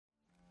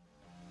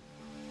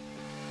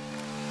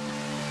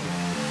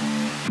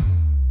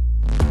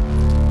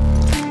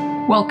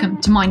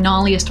Welcome to My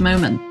Gnarliest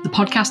Moment, the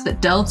podcast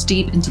that delves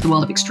deep into the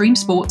world of extreme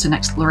sports and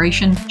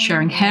exploration,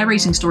 sharing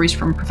hair-raising stories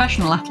from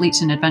professional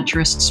athletes and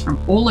adventurists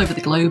from all over the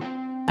globe,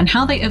 and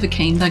how they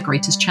overcame their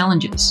greatest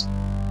challenges.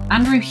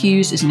 Andrew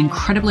Hughes is an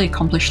incredibly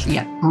accomplished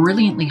yet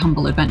brilliantly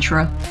humble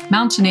adventurer,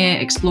 mountaineer,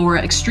 explorer,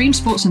 extreme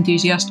sports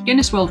enthusiast,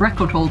 Guinness World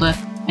Record holder,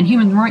 and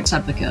human rights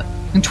advocate.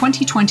 In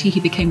 2020, he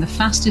became the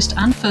fastest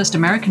and first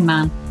American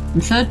man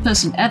and third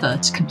person ever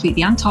to complete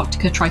the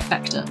Antarctica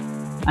trifecta,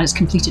 and has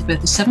completed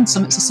both the 7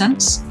 summits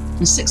ascents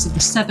and 6 of the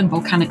 7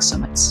 volcanic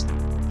summits.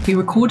 We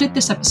recorded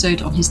this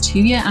episode on his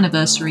 2-year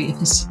anniversary of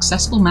his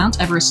successful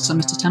Mount Everest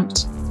summit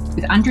attempt,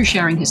 with Andrew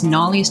sharing his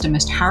gnarliest and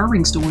most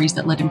harrowing stories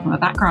that led him from a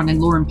background in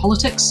law and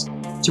politics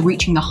to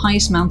reaching the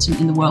highest mountain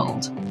in the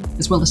world,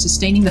 as well as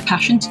sustaining the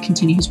passion to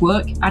continue his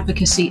work,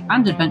 advocacy,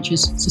 and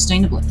adventures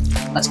sustainably.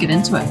 Let's get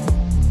into it.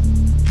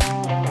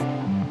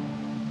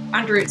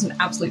 Andrew, it's an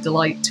absolute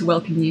delight to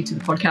welcome you to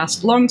the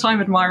podcast.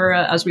 Long-time admirer,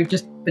 as we've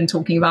just been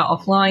talking about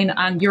offline,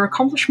 and your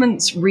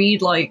accomplishments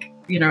read like,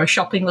 a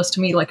shopping list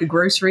to me, like a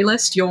grocery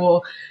list.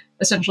 You're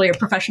essentially a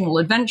professional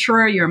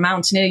adventurer, you're a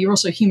mountaineer, you're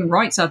also a human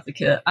rights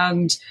advocate.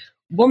 And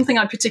one thing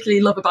I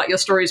particularly love about your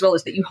story as well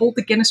is that you hold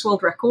the Guinness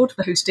World Record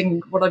for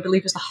hosting what I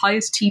believe is the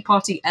highest tea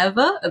party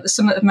ever at the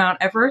summit of Mount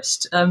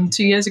Everest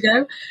 2 years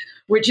ago,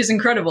 which is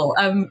incredible.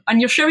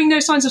 And you're showing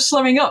no signs of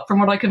slowing up from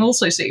what I can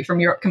also see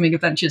from your upcoming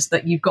adventures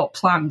that you've got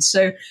planned.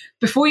 So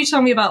before you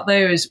tell me about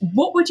those,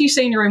 what would you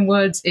say in your own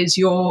words is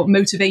your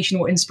motivation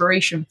or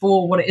inspiration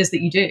for what it is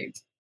that you do?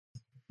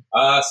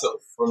 So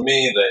for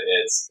me,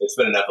 it's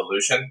been an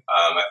evolution.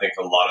 I think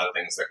a lot of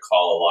things that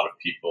call a lot of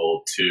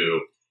people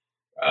to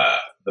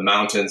the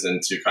mountains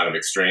and to kind of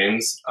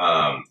extremes.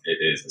 It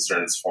is a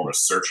certain form of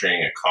searching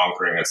and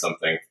conquering of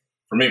something.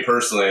 For me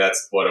personally,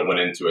 that's what it went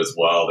into as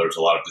well. There was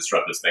a lot of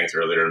disruptive things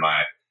earlier in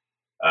my,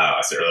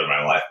 earlier in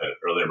my life, but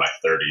earlier in my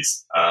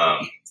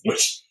 30s,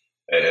 which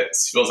it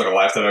feels like a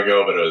lifetime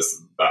ago, but it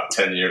was about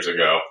 10 years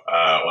ago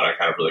when I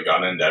kind of really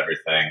got into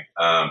everything.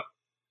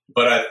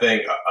 But I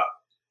think,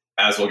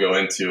 as we'll go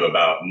into,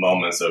 about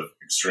moments of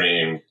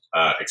extremes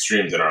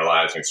in our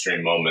lives and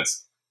extreme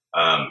moments,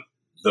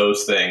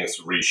 those things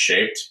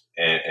reshaped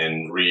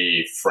and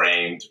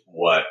reframed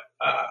what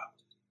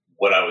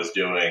I was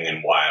doing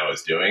and why I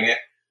was doing it.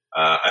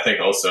 I think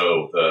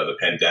also the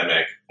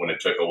pandemic, when it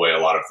took away a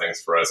lot of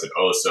things for us, it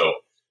also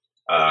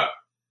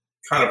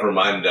kind of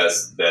reminded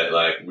us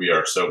that we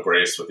are so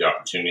graced with the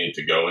opportunity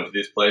to go into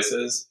these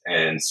places.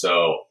 And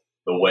so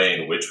the way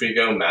in which we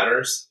go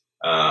matters.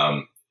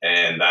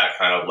 And that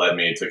kind of led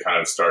me to kind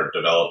of start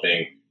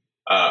developing,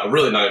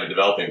 really not even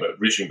developing, but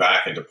reaching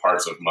back into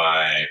parts of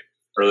my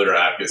earlier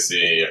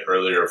advocacy,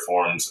 earlier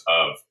forms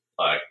of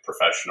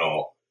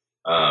professional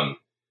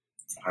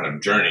kind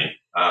of journey,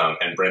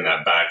 and bring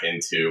that back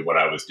into what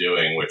I was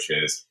doing, which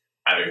is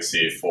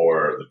advocacy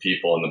for the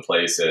people and the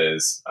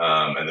places,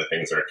 and the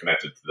things that are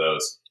connected to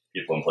those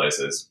people and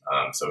places.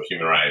 So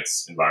human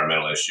rights,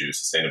 environmental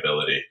issues,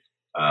 sustainability,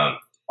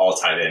 all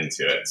tied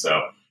into it. So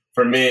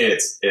for me,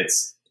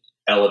 it's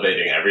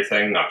elevating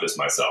everything, not just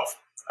myself,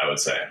 I would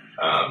say,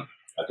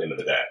 at the end of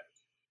the day.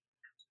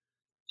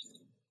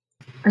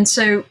 And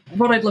so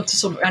what I'd love to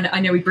sort of, and I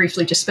know we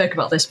briefly just spoke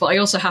about this, but I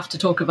also have to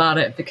talk about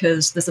it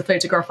because there's a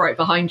photograph right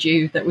behind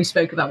you that we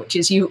spoke about, which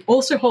is you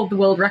also hold the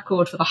world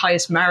record for the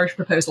highest marriage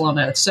proposal on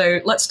Earth. So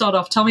let's start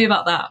off. Tell me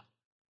about that.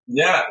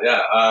 Yeah.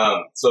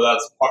 So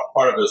that's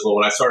part of it as well.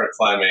 When I started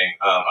climbing,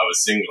 I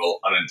was single,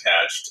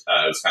 unattached.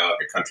 It was kind of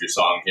like a country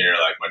song here.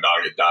 Like my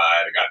dog had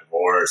died, I got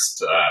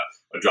divorced,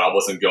 my job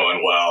wasn't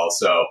going well.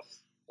 So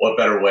what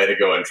better way to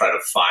go and try to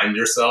find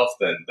yourself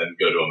than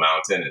go to a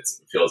mountain? It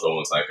feels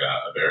almost like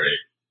a very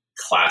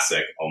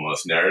classic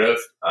almost narrative.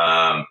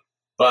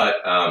 But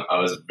I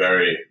was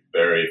very,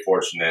 very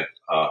fortunate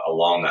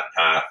along that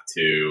path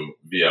to,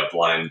 via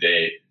blind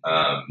date,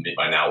 meet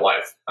my now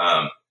wife,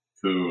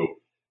 who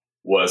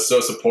was so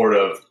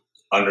supportive,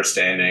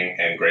 understanding,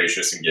 and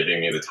gracious in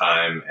giving me the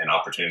time and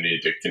opportunity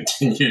to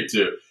continue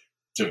to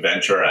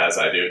venture as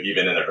I do,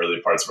 even in the early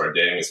parts of our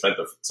dating. We spent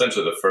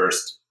essentially the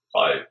first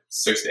probably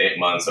 6 to 8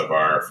 months of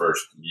our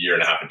first year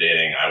and a half of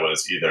dating. I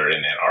was either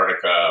in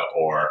Antarctica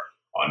or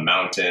on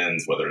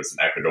mountains, whether it's in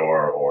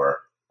Ecuador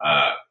or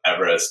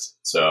Everest.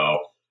 So,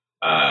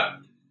 I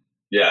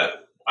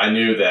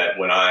knew that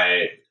when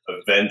I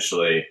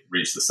eventually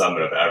reached the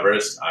summit of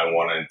Everest, I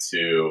wanted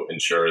to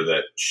ensure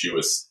that she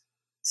was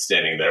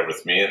standing there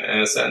with me in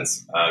a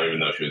sense,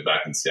 even though she was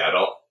back in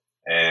Seattle,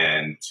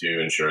 and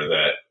to ensure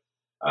that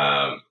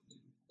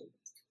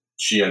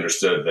she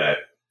understood that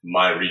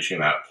my reaching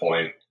that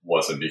point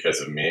wasn't because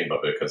of me,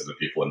 but because of the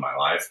people in my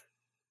life.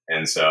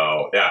 And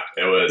so,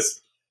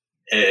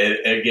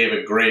 it gave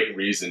a great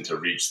reason to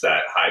reach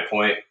that high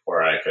point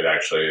where I could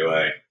actually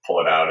pull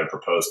it out and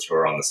propose to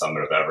her on the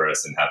summit of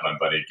Everest and have my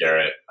buddy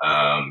Garrett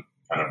kind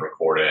of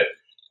record it.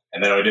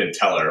 And then I didn't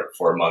tell her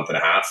for a month and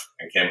a half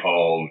and came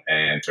home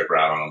and took her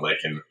out on a lake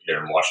here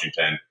in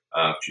Washington.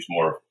 She's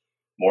more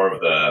of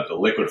the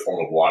liquid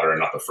form of water and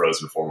not the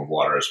frozen form of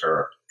water is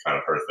her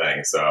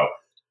thing. So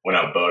went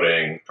out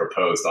boating,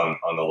 proposed on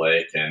the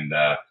lake, and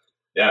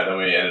then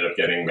we ended up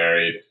getting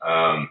married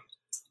on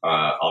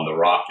the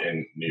Rock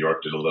in New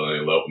York. Did a little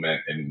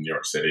elopement in New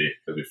York City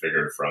because we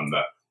figured from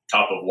the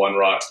top of one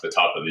rock to the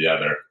top of the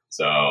other.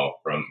 So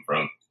from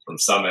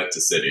summit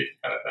to city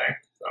kind of thing.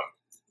 So,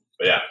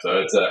 but yeah,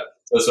 so it's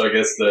so I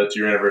guess the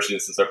 2-year anniversary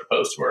since I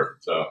proposed to her.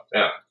 So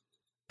yeah.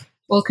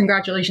 Well,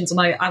 congratulations, and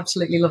I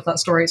absolutely love that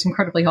story. It's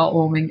incredibly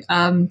heartwarming.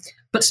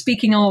 But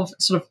speaking of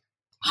sort of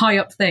high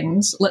up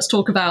things, let's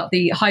talk about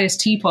the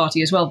highest tea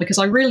party as well, because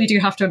I really do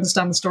have to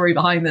understand the story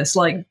behind this.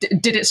 Like,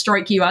 did it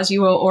strike you as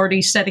you were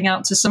already setting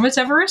out to summit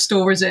Everest,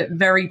 or was it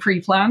very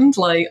pre-planned?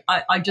 Like,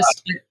 I'd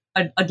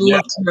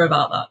love to know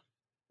about that.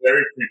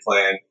 Very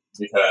pre-planned,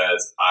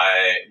 because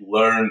I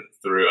learned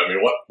through,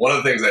 one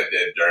of the things I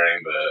did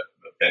during the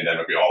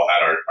pandemic, we all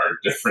had our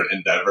different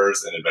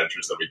endeavors and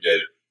adventures that we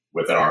did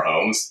within our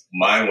homes.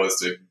 Mine was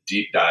to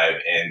deep dive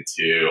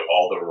into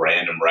all the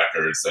random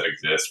records that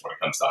exist when it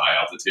comes to high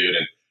altitude.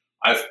 And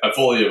I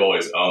fully have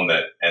always owned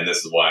that, and this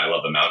is why I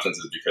love the mountains,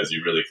 is because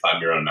you really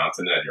climb your own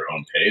mountain at your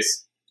own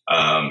pace.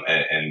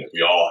 And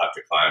we all have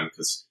to climb,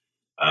 because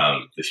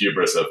the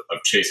hubris of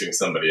chasing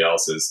somebody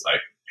else's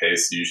like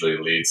pace usually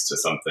leads to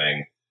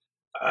something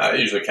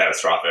usually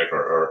catastrophic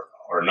or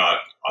not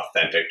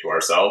authentic to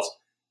ourselves.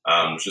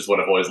 Which is what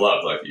I've always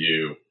loved. Like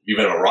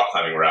even a rock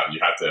climbing route, you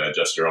have to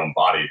adjust your own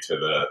body to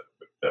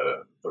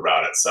the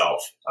route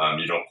itself.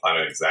 You don't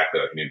climb it exactly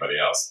like anybody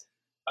else.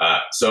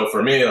 So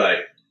for me, like,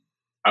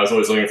 I was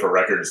always looking for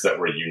records that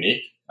were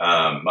unique.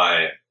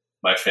 My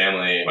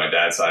family, my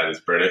dad's side is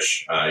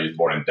British. He was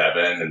born in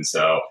Devon, and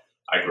so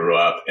I grew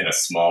up in a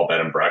small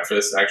bed and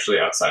breakfast actually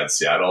outside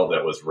Seattle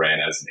that was ran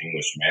as an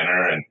English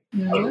manor, and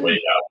I would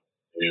wake up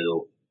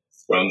to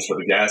scones for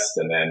the guests,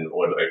 and then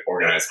would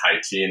organize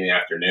high tea in the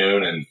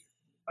afternoon,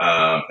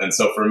 and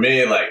so for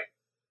me, like,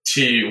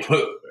 tea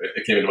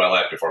it came into my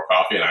life before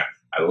coffee, and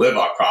I live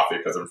off coffee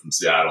because I'm from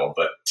Seattle,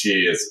 but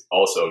tea is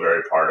also a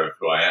very part of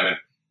who I am. And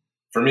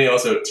for me,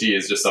 also, tea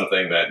is just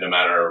something that no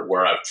matter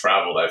where I've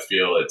traveled, I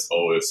feel it's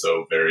always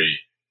so very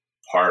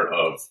part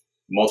of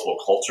multiple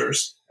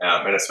cultures,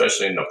 and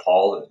especially in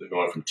Nepal,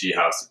 going from tea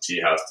house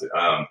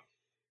to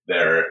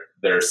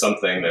there's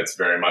something that's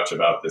very much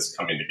about this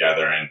coming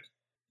together. And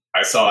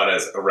I saw it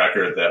as a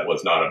record that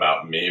was not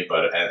about me,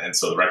 and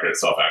so the record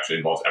itself actually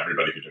involves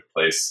everybody who took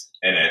place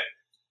in it.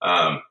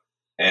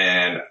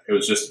 And it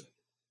was just,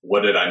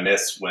 what did I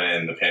miss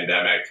when the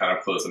pandemic kind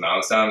of closed the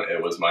mountains down?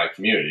 It was my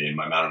community and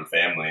my mountain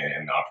family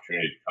and the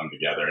opportunity to come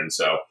together. And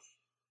so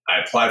I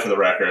applied for the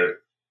record.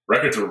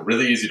 Records were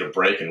really easy to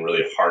break and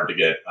really hard to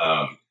get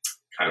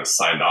kind of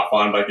signed off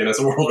on by Guinness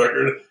World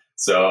Record.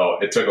 So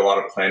it took a lot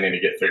of planning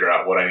to figure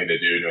out what I need to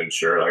do to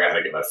ensure, like, I had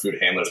to get my food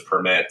handler's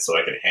permit so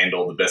I could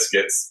handle the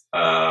biscuits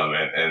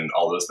and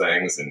all those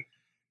things. And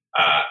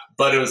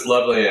but it was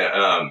lovely.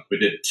 We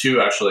did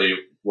 2 actually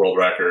world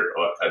record.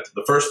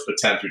 The first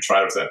attempt we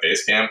tried was at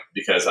base camp,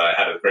 because I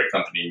had a great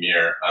company,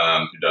 Mir,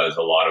 who does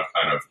a lot of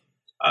kind of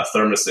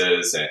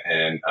thermoses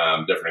and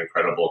different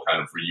incredible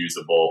kind of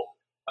reusable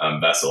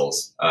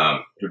vessels,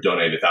 who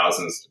donated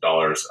thousands of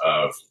dollars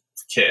of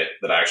kit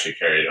that I actually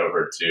carried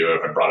over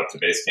I brought up to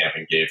base camp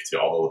and gave to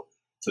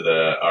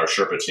our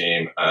Sherpa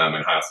team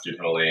and high altitude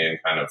Himalayan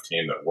kind of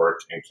team that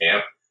worked in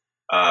camp.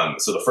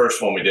 So the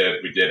first one we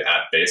did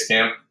at base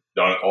camp.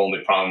 The only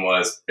problem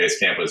was base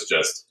camp was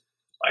just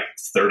like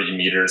 30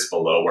 meters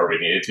below where we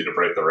needed to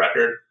break the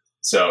record.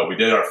 So we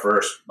did our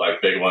first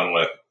like big one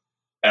with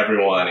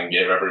everyone and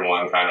gave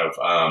everyone kind of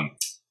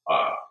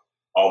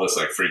all this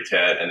like free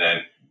kit, and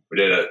then we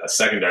did a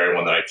secondary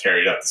one that I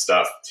carried up the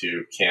stuff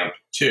to Camp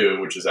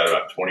 2, which is at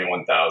about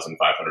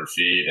 21,500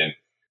 feet. And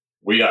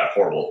we got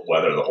horrible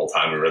weather the whole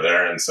time we were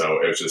there. And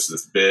so it was just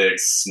this big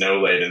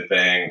snow-laden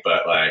thing.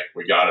 But like,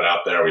 we got it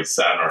out there. We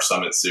sat in our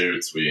summit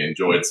suits. We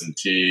enjoyed some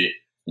tea,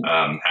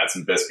 had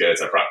some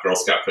biscuits. I brought Girl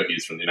Scout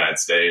cookies from the United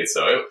States.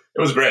 So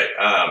it was great.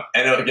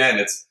 And again,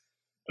 it's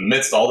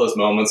amidst all those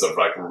moments of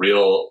like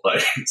real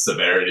like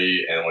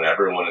severity, and when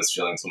everyone is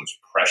feeling so much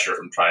pressure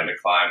from trying to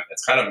climb,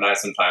 it's kind of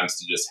nice sometimes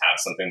to just have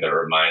something that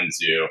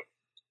reminds you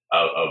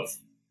of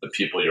the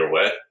people you're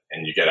with,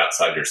 and you get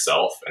outside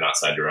yourself and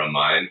outside your own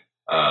mind,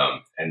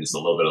 and just a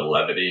little bit of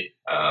levity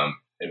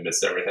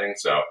amidst everything.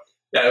 So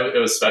yeah, it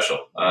was special.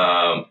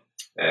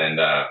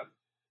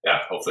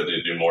 Hopefully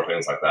to do more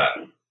things like that.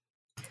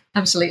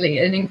 Absolutely.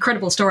 An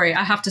incredible story.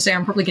 I have to say,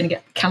 I'm probably going to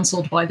get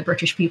cancelled by the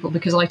British people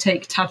because I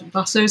take Ted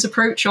Lasso's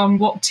approach on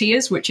what tea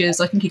is, which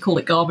is, I think he called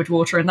it garbage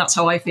water, and that's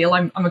how I feel.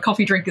 I'm a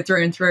coffee drinker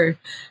through and through.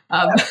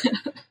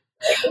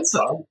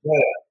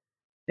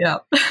 Yeah.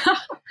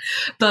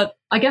 But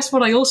I guess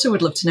what I also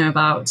would love to know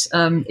about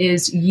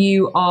is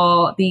you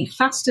are the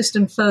fastest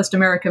and first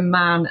American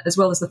man, as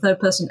well as the third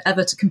person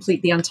ever to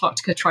complete the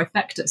Antarctica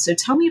trifecta. So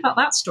tell me about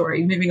that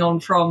story, moving on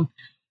from,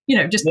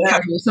 just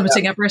casually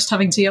summiting Everest,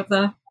 having tea up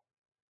there.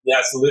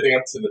 Yeah, so leading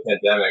up to the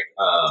pandemic,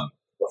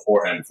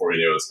 beforehand, before we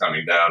knew it was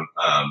coming down,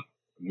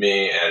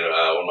 me and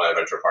one of my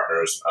adventure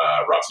partners,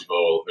 Roxy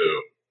Vogel,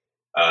 who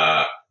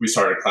we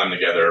started climbing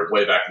together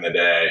way back in the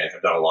day and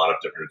have done a lot of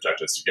different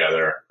objectives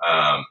together.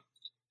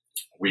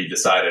 We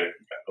decided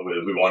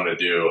we wanted to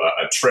do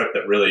a trip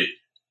that really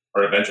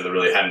or adventure that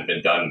really hadn't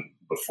been done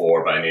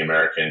before by any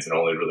Americans and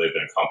only really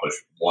been accomplished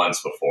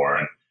once before.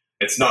 And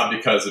it's not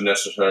because of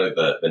necessarily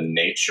the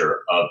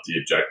nature of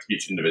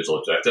each individual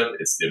objective.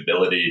 It's the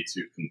ability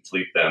to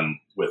complete them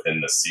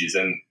within the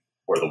season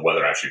where the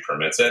weather actually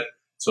permits it.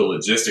 So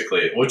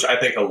logistically, which I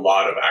think a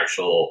lot of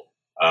actual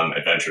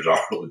adventures are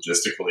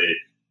logistically,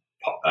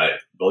 the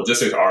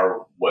logistics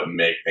are what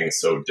make things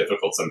so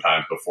difficult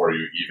sometimes before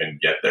you even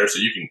get there. So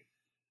you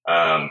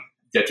can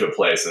get to a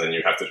place and then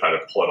you have to try to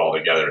pull it all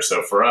together.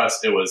 So for us,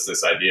 it was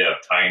this idea of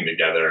tying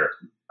together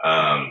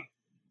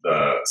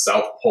the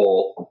South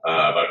Pole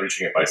by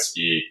reaching it by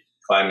ski,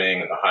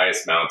 climbing the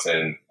highest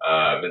mountain,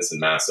 Vincent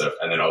Massif,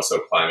 and then also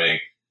climbing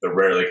the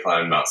rarely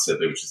climbed Mount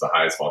Sidley, which is the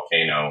highest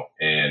volcano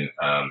in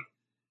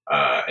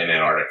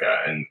Antarctica.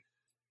 And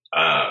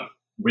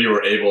we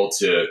were able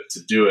to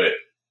do it.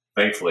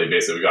 Thankfully,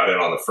 basically, we got in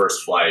on the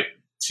first flight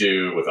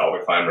with all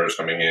the climbers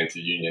coming into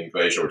Union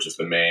Glacier, which is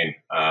the main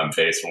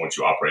base from which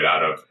you operate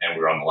out of. And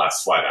we were on the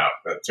last flight out.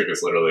 That took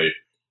us literally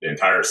the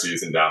entire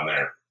season down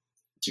there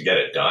to get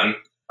it done.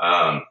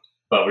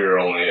 But we were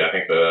only, I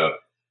think,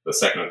 the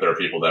second or third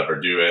people to ever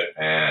do it.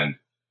 And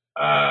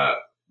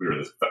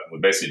we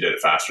basically did it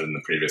faster than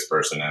the previous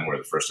person, and we're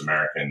the first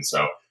Americans.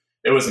 So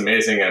it was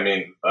amazing. I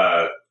mean,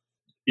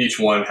 each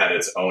one had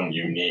its own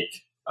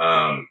unique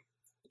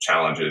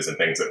challenges and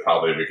things that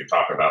probably we could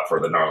talk about for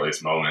the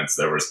gnarliest moments.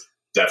 There was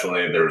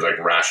like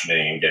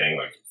rationing and getting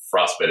like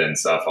frostbitten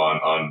stuff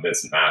on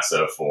Vincent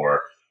Massif,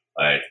 or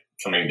like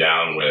coming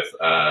down with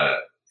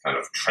kind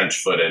of trench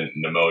foot and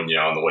pneumonia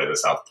on the way to the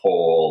South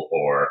Pole,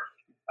 or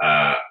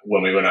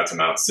when we went out to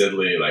Mount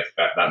Sidley, like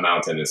that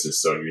mountain is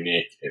just so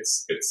unique.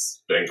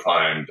 It's been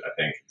climbed, I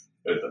think,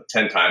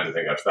 10 times, I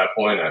think, up to that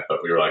point. But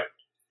we were like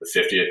the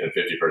 50th and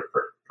 51st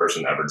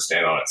person ever to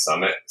stand on its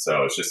summit.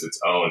 So it's just its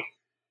own,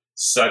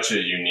 such a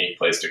unique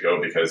place to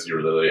go because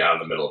you're literally out in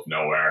the middle of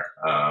nowhere,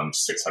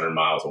 600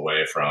 miles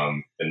away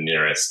from the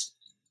nearest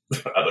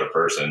other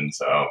person.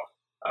 So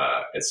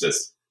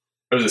it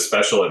was a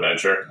special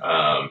adventure.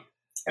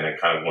 And it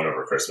kind of went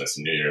over Christmas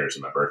and New Year's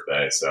and my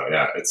birthday. So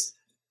yeah,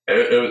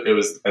 it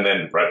was, and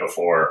then right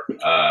before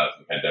the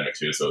pandemic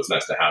too. So it was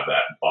nice to have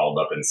that balled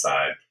up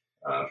inside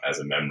as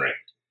a memory.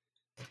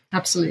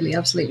 Absolutely,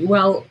 absolutely.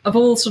 Well, of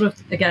all sort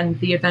of, again,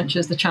 the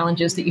adventures, the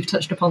challenges that you've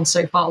touched upon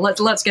so far,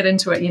 let's get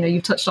into it. You know,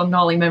 you've touched on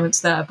gnarly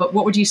moments there, but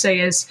what would you say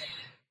is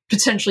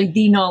potentially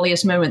the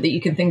gnarliest moment that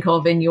you can think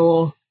of in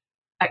your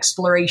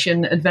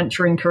exploration,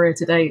 adventuring career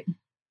to date?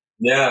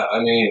 Yeah, I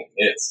mean,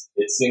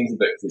 it seems a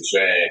bit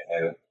cliche,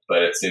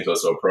 but it seems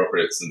also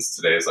appropriate since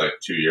today is like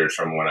 2 years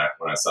from when I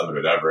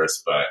summited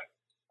Everest. But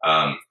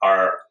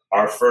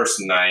our first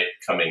night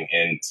coming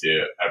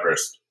into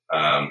Everest,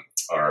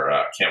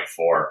 or Camp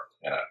 4,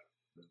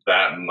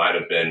 that might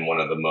have been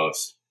one of the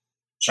most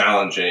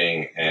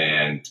challenging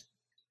and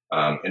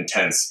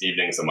intense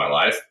evenings of my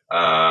life.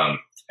 And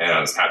I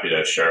was happy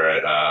to share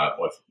it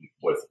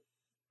with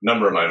a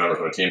number of my members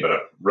of my team, but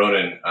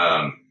Ronan,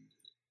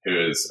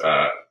 who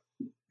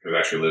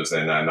actually lives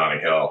in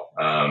Notting Hill,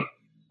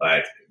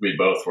 like we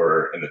both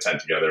were in the tent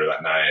together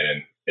that night,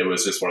 and it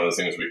was just one of those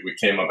things. We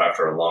came up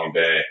after a long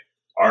day.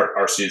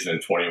 Our season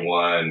in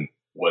 21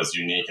 was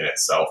unique in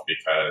itself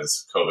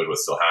because COVID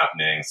was still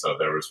happening, so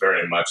there was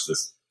very much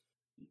this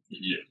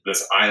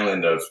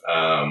island of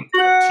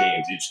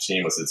teams. Each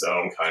team was its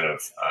own kind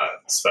of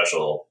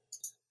special,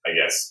 I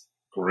guess,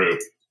 group,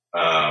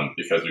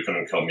 because we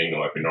couldn't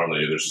commingle like we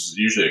normally do. There's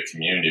usually a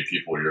community of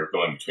people where you're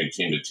going between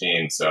team to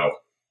team, so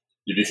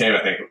you became,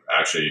 I think,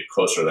 actually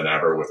closer than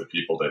ever with the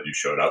people that you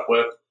showed up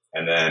with.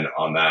 And then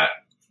on that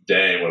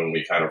day when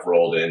we kind of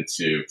rolled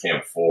into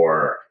Camp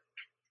 4,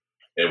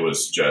 it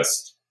was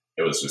just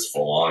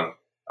full on.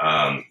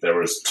 There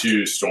was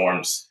 2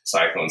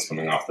 cyclones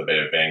coming off the Bay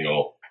of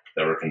Bengal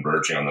that were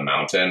converging on the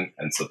mountain.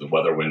 And so the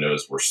weather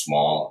windows were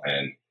small,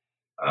 and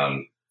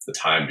the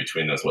time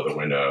between those weather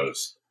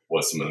windows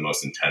was some of the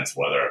most intense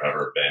weather I've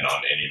ever been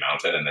on any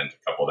mountain. And then to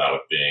couple that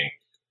with being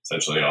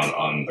essentially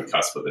on the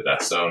cusp of the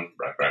death zone,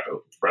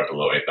 right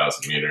below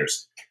 8,000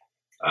 meters.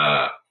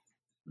 I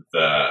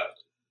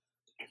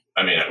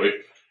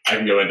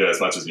can go into it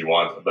as much as you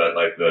want, but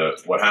like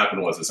what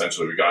happened was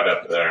essentially we got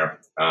up there.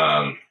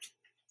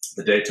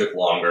 The day took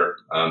longer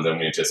than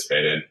we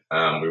anticipated.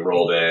 We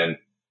rolled in,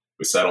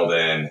 we settled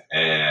in,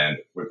 and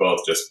we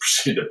both just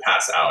proceeded to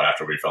pass out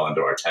after we fell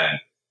into our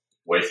tent,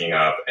 waking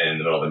up in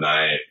the middle of the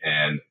night,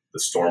 and the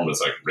storm was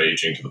like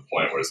raging to the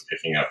point where it was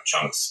picking up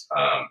chunks,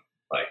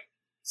 like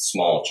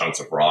small chunks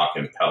of rock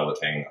and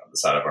pelleting on the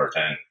side of our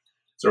tent.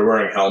 So we're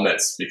wearing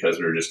helmets because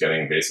we were just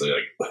getting basically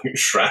like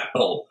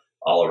shrapnel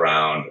all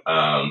around.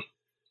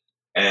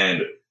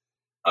 And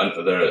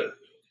it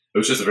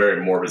was just a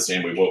very morbid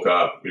scene. We woke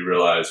up, we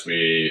realized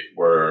we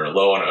were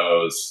low on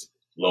O's,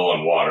 low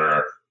on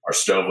water. Our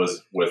stove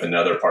was with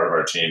another part of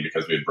our team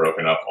because we had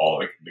broken up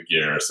all the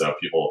gear. So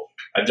people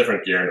had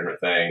different gear and different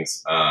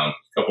things. A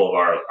couple of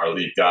our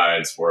lead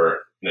guides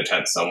were in a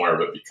tent somewhere,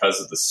 but because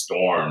of the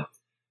storm,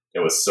 it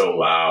was so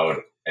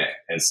loud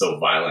and so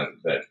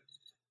violent that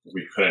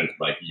we couldn't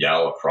like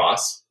yell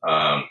across.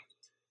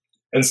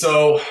 And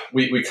so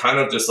we kind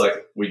of just like,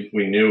 we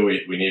knew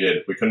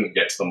we couldn't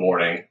get to the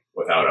morning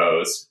without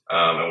O's.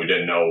 And we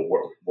didn't know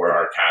where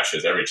our cache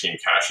is. Every team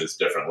caches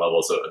different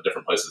levels of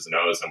different places in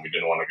O's. And we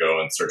didn't want to go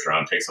and search around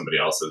and take somebody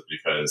else's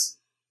because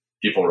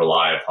people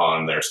rely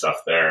upon their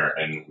stuff there.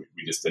 And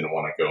we just didn't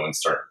want to go and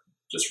start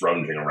just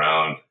rummaging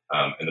around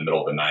in the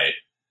middle of the night.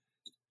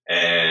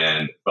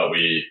 But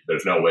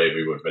there's no way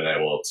we would have been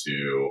able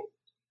to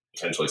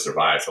potentially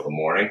survive till the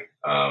morning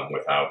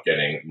without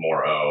getting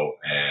more O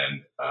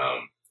and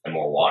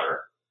more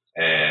water.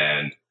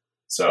 And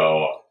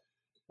so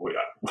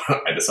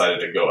I decided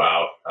to go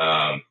out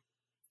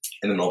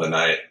in the middle of the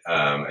night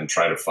and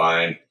try to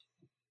find.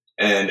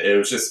 And it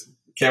was just,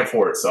 Camp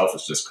 4 itself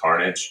is just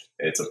carnage.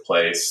 It's a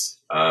place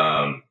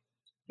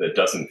that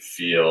doesn't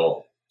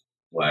feel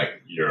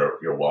like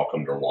you're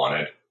welcomed or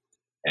wanted.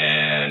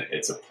 And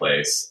it's a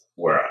place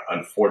where,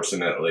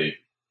 unfortunately,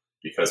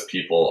 because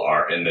people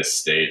are in this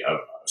state of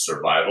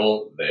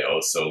survival, they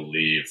also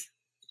leave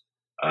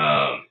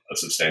a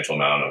substantial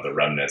amount of the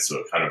remnants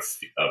of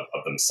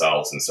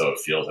themselves. And so it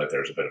feels like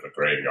there's a bit of a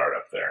graveyard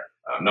up there.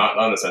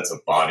 Not in the sense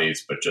of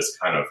bodies, but just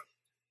kind of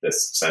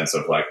this sense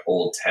of like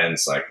old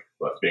tents, like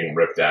being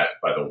ripped at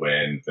by the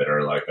wind that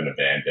are like been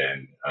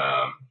abandoned.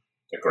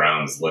 The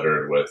ground's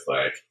littered with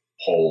like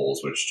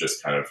holes, which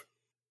just kind of,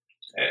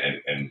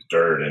 and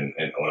dirt and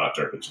well, not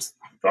dirt, but just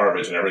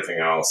garbage and everything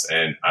else.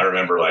 And I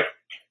remember like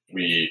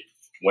we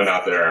went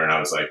out there and I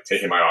was like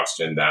taking my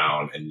oxygen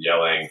down and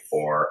yelling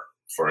for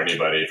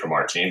anybody from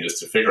our team just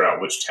to figure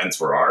out which tents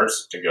were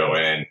ours to go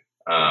in.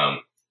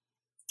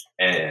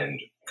 And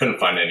couldn't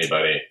find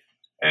anybody.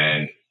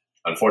 And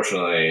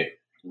unfortunately,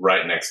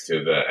 right next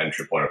to the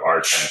entry point of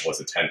our tent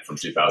was a tent from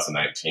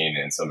 2019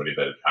 and somebody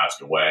that had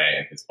passed away,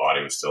 and his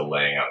body was still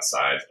laying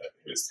outside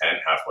his tent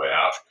halfway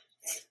out.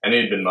 And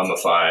he'd been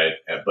mummified,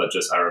 but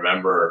just I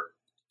remember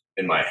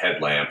in my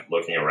headlamp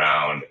looking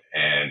around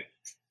and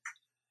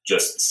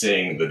just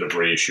seeing the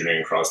debris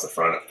shooting across the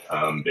front,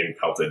 being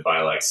pelted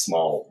by like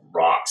small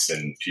rocks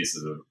and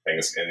pieces of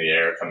things in the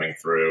air coming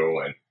through,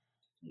 and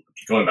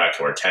going back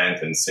to our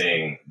tent and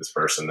seeing this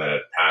person that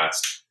had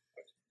passed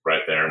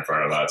right there in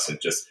front of us. And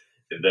just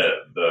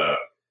the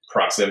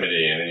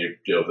proximity, and you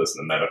deal with this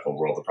in the medical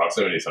world, the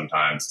proximity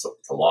sometimes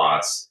to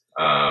loss,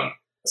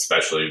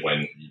 especially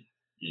when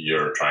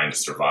you're trying to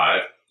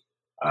survive,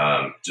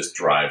 just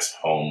drives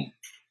home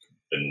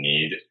the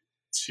need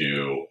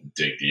to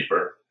dig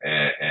deeper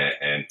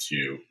and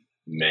to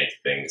make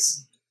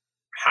things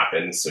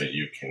happen so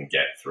you can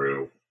get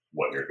through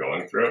what you're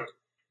going through.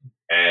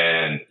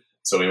 And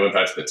so we went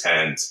back to the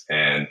tent,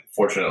 and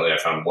fortunately I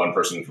found one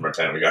person from our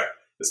tent. We got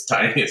this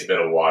tiniest bit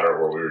of water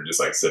where we were just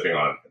like sipping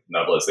on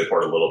nublets. They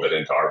poured a little bit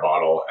into our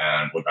bottle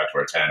and went back to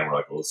our tent, and we're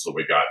like, well, this is what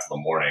we got till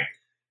the morning.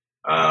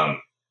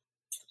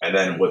 And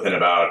then within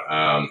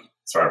about,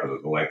 sorry for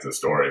the length of the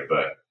story,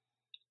 but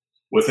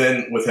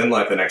within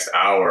like the next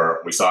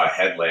hour, we saw a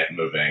headlamp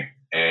moving,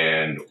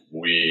 and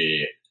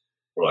we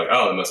were like,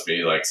 oh, it must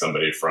be like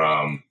somebody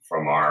from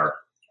our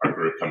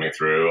group coming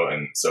through.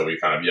 And so we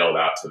kind of yelled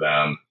out to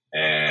them,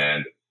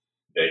 and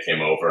they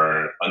came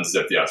over and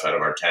unzipped the outside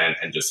of our tent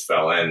and just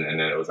fell in. And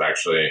then it was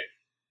actually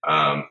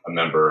a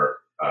member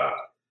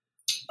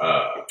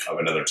of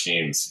another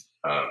team's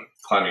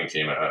climbing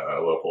team,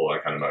 a local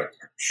kind of a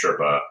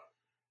Sherpa,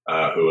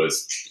 who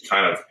was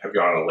kind of have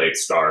gone on a late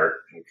start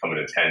and come in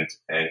a tent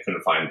and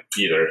couldn't find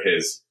either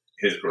his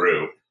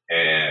group,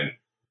 and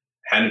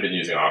hadn't been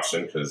using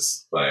oxygen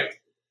because,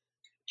 like,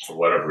 for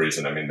whatever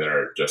reason, I mean,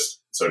 they're just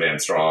so damn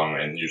strong,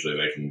 and usually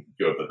they can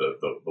go, but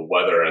the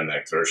weather and the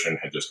exertion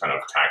had just kind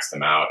of taxed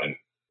him out. And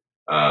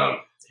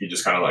he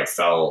just kind of like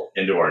fell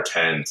into our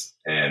tent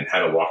and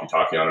had a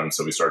walkie-talkie on him.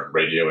 So we started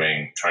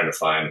radioing, trying to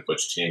find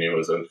which team he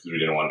was in, because we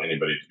didn't want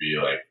anybody to be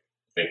like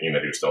thinking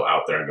that he was still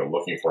out there and go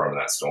looking for him in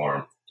that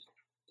storm.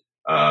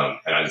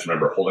 And I just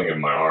remember holding him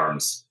in my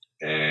arms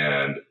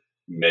and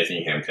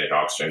making him take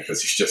oxygen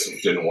because he just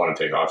didn't want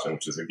to take oxygen,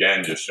 which is,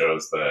 again, just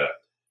shows the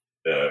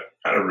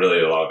kind of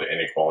really a lot of the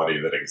inequality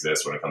that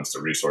exists when it comes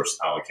to resource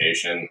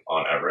allocation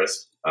on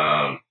Everest.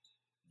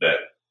 That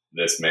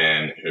this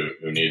man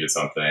who needed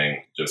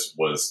something just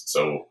was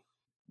so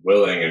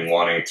willing and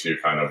wanting to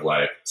kind of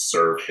like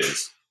serve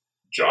his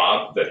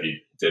job that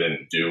he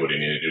didn't do what he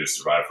needed to do to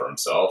survive for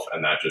himself.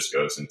 And that just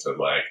goes into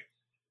like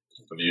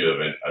a view of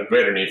a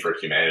greater need for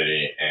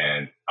humanity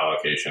and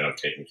allocation of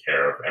taking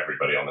care of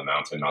everybody on the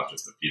mountain, not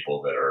just the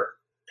people that are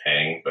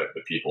paying, but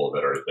the people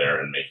that are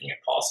there and making it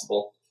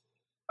possible.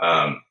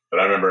 But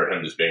I remember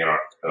him just being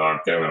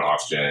getting on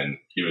oxygen.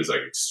 He was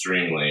like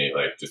extremely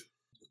like just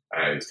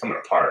he's coming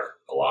apart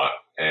a lot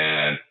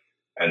and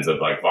ends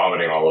up like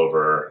vomiting all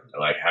over,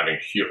 like having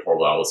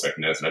horrible elbow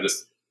sickness. And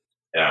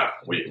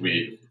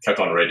we kept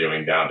on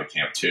radioing down to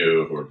Camp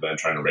 2, who were then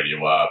trying to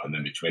radio up, and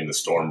then between the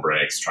storm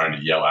breaks, trying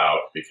to yell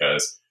out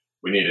because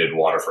we needed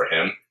water for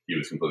him. He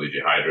was completely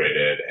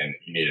dehydrated and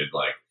he needed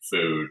like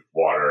food,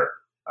 water,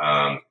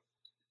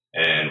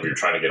 and we were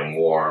trying to get him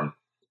warm.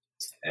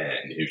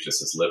 And he was just,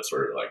 his lips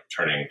were like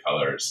turning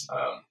colors.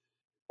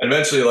 And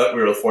eventually, like,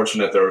 we were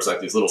fortunate there was like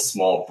these little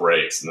small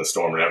breaks in the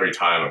storm, and every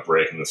time a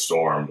break in the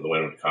storm, the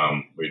wind would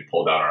come, we'd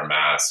pull down our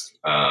mask,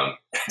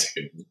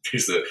 take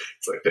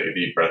a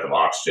deep breath of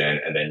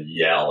oxygen, and then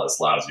yell as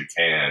loud as you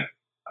can,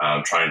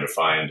 trying to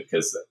find,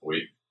 because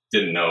we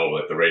didn't know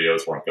that the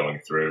radios weren't going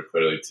through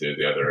clearly to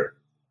the other,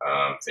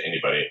 to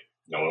anybody.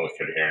 No one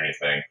could hear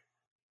anything.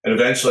 And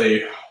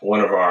eventually,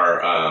 one of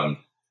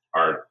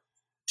our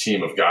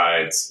team of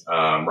guides,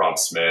 Rob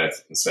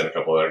Smith and a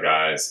couple other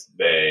guys,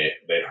 they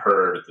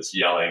heard this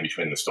yelling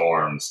between the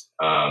storms,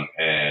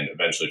 and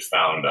eventually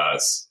found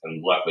us,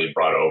 and luckily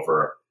brought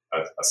over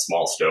a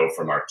small stove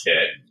from our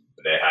kit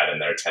that they had in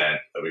their tent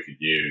that we could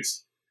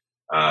use.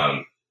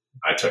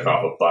 I took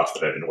off a buff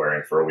that I'd been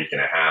wearing for a week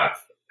and a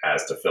half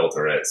as to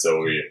filter it.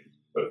 So we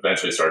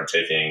eventually started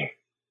taking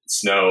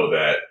snow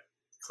that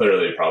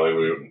clearly probably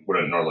we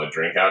wouldn't normally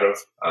drink out of,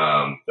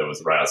 that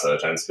was right outside the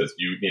tents, because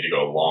you need to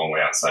go a long way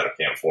outside of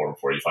Camp 4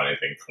 before you find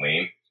anything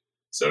clean.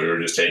 So we were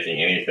just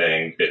taking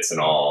anything, bits and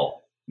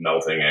all,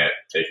 melting it,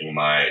 taking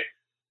my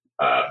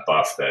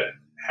buff that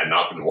had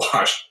not been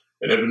washed.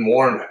 It had been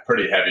worn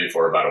pretty heavy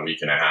for about a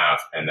week and a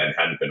half, and then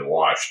hadn't been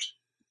washed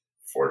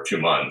for 2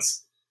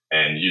 months,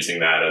 and using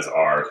that as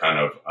our kind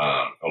of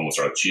almost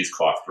our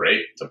cheesecloth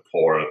grate to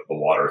pour the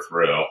water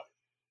through,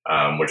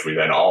 which we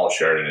then all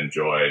shared and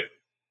enjoyed.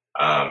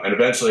 And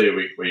eventually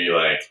we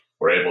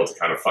were able to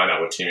kind of find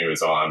out what team he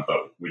was on, but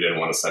we didn't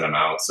want to send him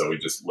out. So we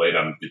just laid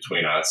him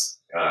between us,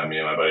 me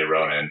and my buddy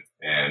Ronan,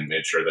 and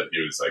made sure that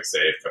he was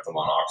safe, kept him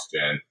on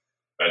oxygen.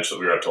 Eventually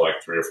we were up to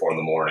 3 or 4 in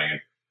the morning.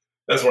 And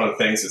that's one of the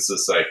things. It's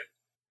just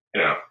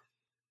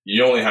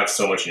you only have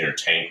so much in your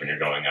tank when you're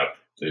going up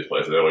to these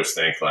places. I always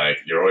think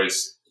you're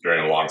always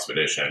during a long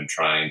expedition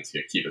trying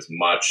to keep as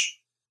much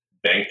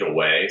banked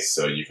away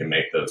so you can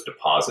make those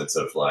deposits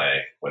of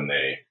when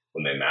they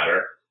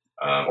matter.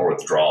 Or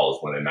withdrawals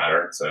when they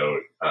matter. So,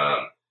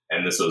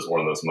 and this was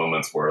one of those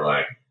moments where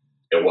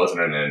it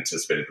wasn't an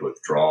anticipated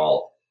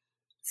withdrawal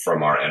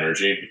from our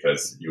energy,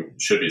 because you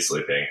should be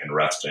sleeping and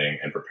resting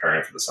and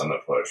preparing for the summit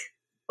push.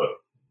 But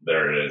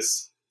there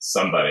is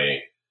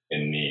somebody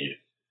in need,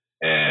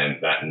 and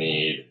that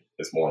need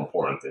is more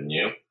important than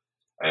you.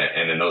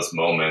 And in those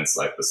moments,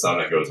 the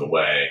summit goes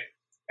away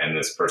and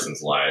this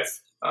person's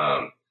life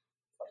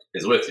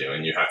is with you,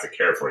 and you have to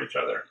care for each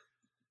other.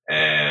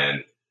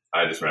 And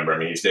I just remember,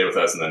 he stayed with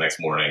us, and the next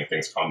morning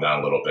things calmed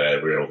down a little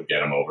bit. We were able to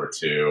get him over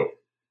to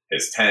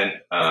his tent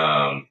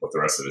with the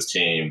rest of his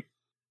team.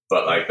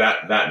 But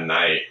that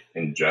night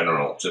in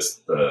general,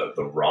 just the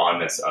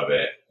rawness of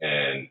it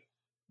and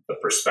the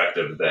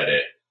perspective that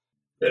it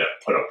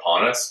put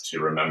upon us to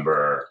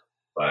remember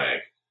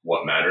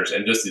what matters,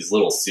 and just these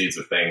little seeds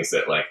of things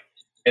that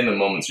in the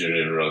moments you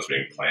didn't even realize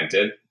being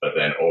planted, but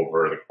then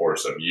over the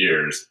course of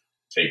years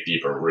take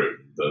deeper root.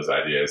 Those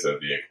ideas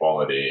of the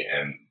equality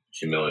and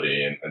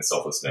humility and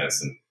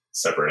selflessness, and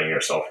separating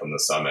yourself from the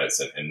summits,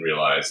 and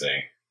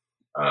realizing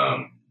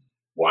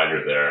why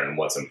you're there and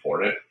what's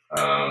important.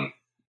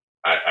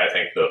 I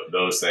think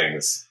those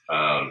things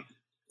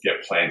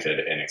get planted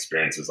in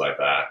experiences like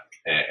that,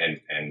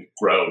 and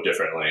grow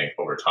differently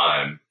over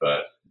time,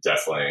 but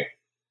definitely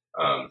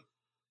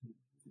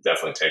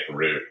take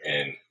root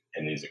in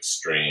these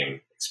extreme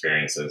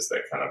experiences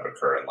that kind of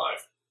occur in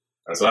life.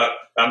 And so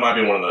that might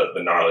be one of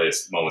the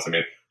gnarliest moments.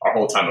 Our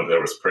whole time over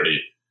there was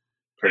pretty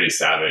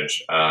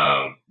savage.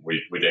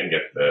 We didn't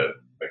get the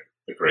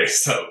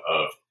grace of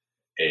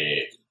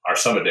our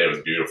summit day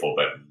was beautiful,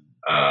 but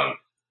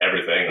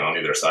everything on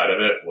either side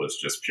of it was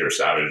just pure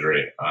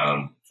savagery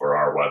for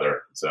our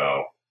weather.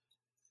 So,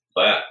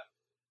 but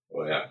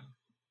yeah,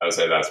 I would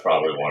say that's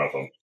probably one of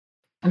them.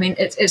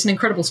 It's an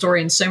incredible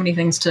story, and so many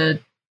things to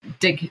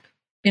dig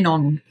in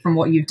on from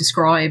what you've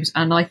described.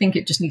 And I think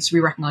it just needs to be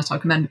recognized how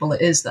commendable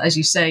it is that, as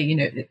you say,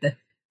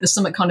 the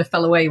summit kind of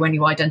fell away when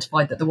you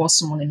identified that there was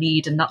someone in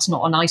need, and that's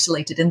not an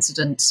isolated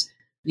incident,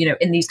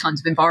 in these kinds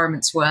of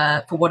environments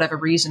where, for whatever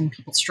reason,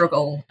 people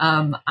struggle.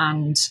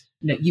 And,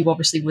 you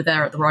obviously were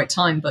there at the right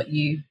time, but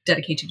you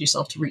dedicated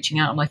yourself to reaching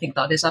out. And I think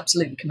that is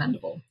absolutely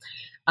commendable.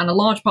 And a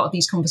large part of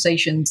these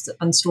conversations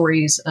and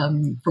stories,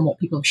 from what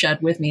people have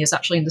shared with me, is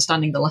actually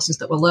understanding the lessons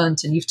that were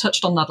learned. And you've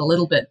touched on that a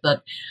little bit,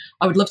 but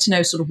I would love to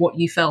know sort of what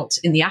you felt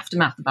in the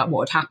aftermath about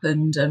what had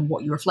happened, and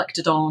what you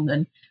reflected on,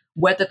 and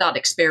whether that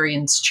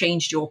experience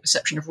changed your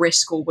perception of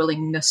risk or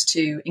willingness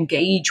to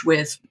engage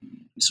with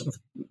sort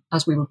of,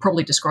 as we would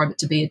probably describe it,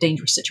 to be a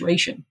dangerous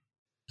situation.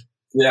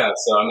 Yeah.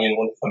 So,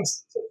 when it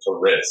comes to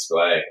risk,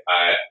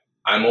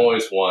 I'm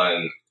always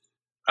one,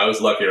 I was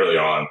lucky early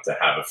on to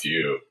have a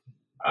few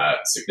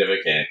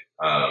significant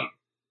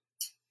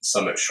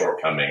summit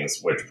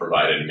shortcomings, which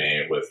provided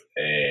me with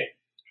a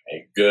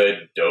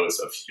good dose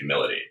of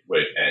humility.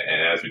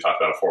 And as we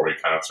talked about before we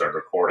kind of started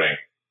recording,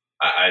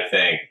 I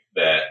think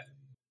that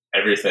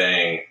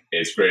everything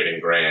is great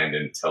and grand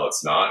until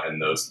it's not.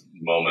 And those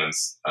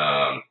moments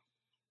are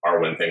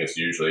when things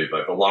usually,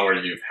 the longer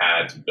you've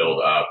had to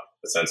build up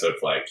a sense of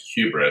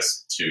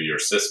hubris to your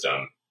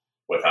system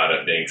without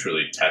it being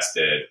truly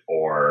tested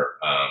or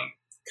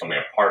coming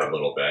apart a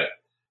little bit.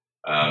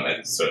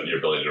 And so your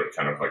ability to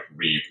kind of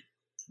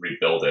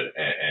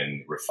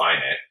refine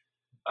it.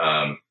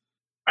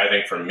 I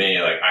think for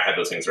me, like I had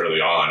those things early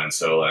on. And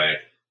so like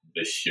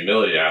the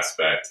humility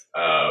aspect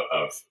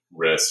of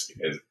risk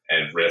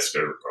and risk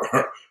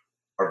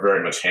are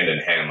very much hand in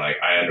hand. Like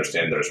I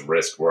understand there's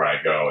risk where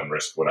I go and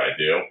risk what I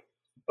do,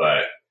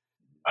 but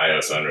I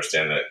also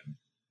understand that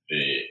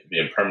the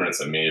impermanence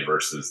of me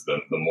versus the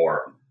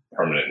more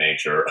permanent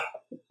nature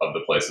of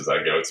the places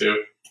I go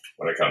to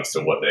when it comes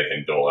to what they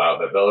can dole out,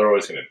 that they're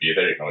always going to be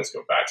there. You can always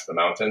go back to the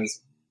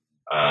mountains.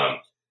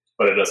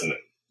 But it doesn't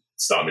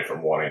stop me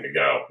from wanting to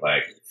go.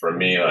 Like for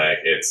me, like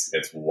it's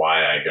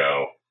why I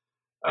go.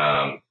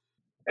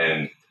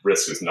 And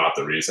risk is not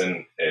the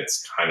reason.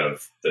 It's kind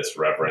of this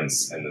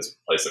reverence and this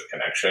place of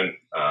connection.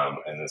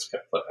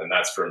 And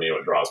that's for me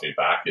what draws me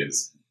back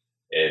is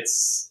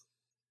it's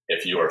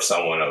if you are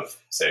someone of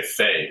say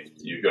faith,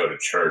 you go to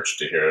church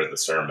to hear the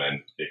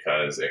sermon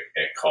because it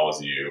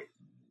calls you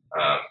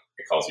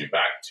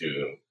back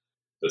to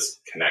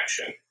this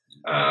connection.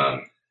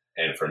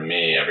 And for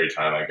me, every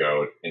time I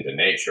go into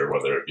nature,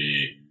 whether it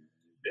be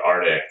the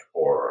Arctic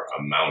or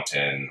a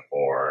mountain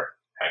or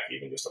heck,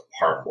 even just a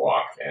park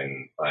walk,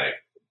 and like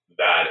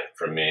that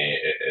for me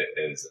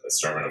it is a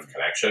sermon of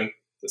connection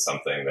to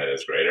something that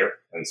is greater.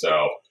 And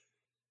so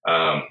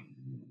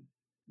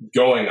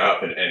going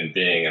up and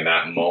being in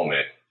that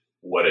moment,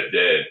 what it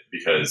did,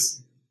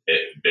 because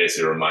it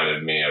basically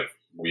reminded me of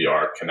we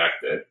are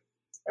connected.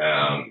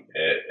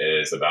 It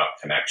is about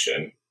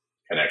connection.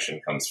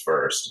 Connection comes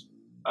first.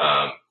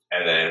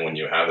 And then when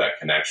you have that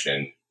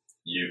connection,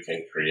 you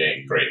can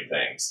create great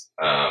things.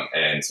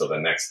 And so the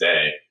next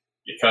day,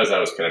 because I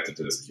was connected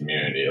to this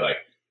community, like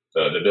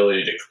the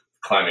ability to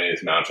climb any of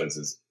these mountains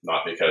is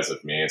not because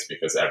of me. It's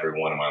because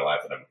everyone in my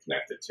life that I'm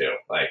connected to.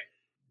 Like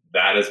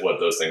that is what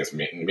those things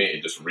mean to me.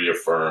 It just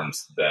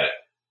reaffirms that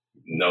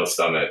no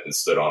summit is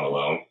stood on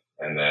alone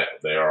and that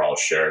they are all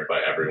shared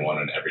by everyone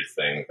and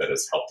everything that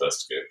has helped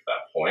us to get to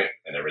that point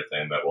and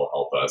everything that will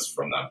help us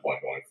from that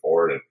point going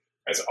forward. And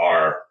it's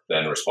our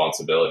then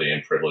responsibility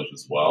and privilege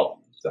as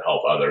well to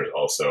help others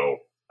also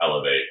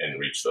elevate and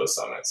reach those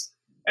summits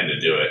and to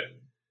do it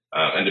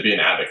and to be an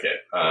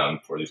advocate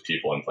for these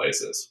people and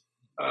places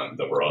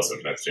that we're also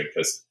connected to.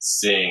 Because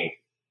seeing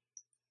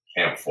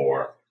Camp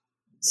 4,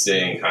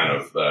 seeing kind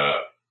of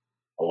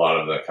a lot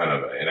of the kind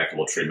of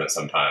inequitable treatment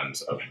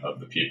sometimes of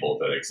the people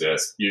that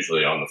exist,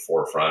 usually on the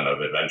forefront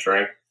of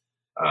adventuring,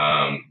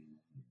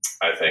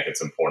 I think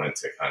it's important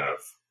to kind of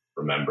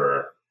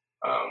remember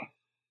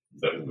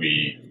that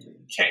we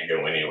can't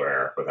go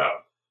anywhere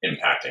without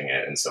impacting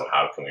it. And so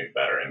how can we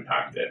better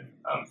impact it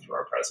through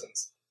our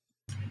presence?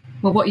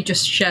 Well, what you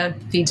just shared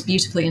feeds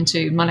beautifully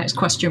into my next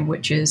question,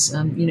 which is,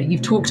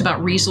 you've talked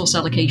about resource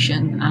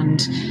allocation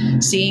and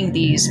seeing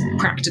these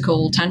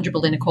practical,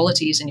 tangible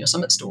inequalities in your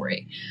summit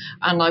story.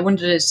 And I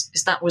wondered,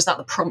 was that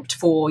the prompt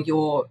for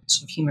your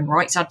sort of human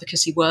rights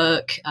advocacy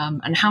work?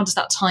 And how does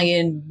that tie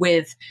in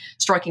with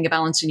striking a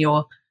balance in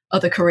your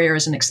other career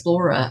as an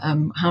explorer?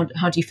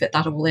 How do you fit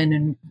that all in,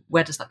 and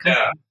where does that come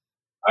from?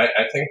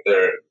 I think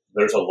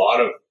there's a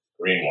lot of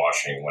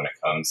greenwashing when it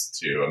comes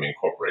to,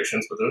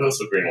 corporations, but there's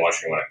also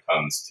greenwashing when it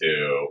comes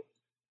to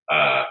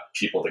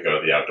people that go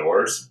to the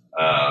outdoors,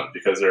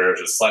 because there's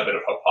a slight bit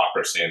of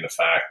hypocrisy in the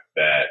fact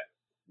that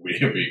we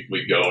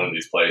go into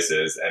these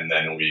places and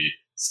then we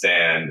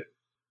stand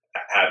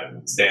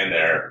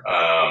there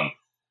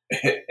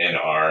in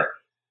our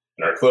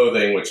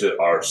clothing, which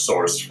are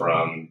sourced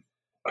from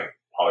like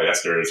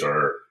polyesters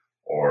or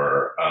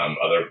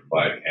other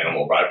like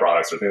animal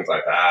byproducts or things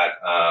like that.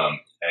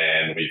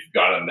 And we've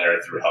gotten there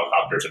through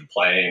helicopters and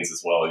planes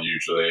as well,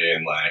 usually.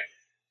 And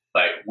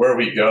like where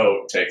we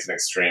go takes an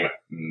extreme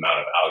amount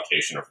of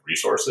allocation of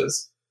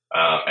resources.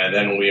 And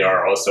then we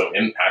are also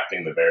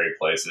impacting the very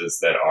places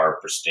that are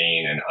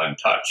pristine and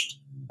untouched.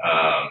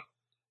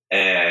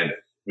 And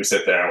we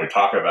sit there and we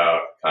talk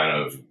about kind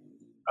of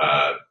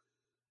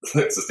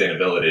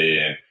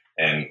sustainability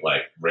and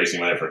like raising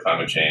money for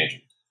climate change.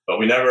 But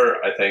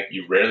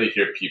you rarely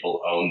hear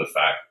people own the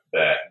fact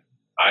that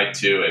I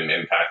too am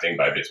impacting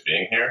by just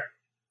being here.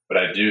 But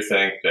I do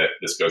think that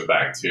this goes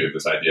back to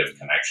this idea of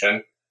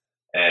connection,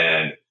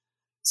 and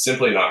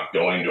simply not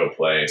going to a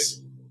place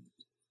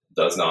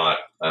does not,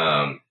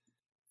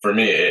 for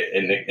me,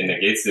 it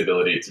negates the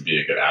ability to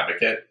be a good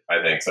advocate.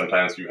 I think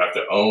sometimes you have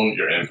to own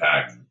your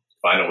impact,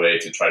 find a way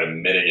to try to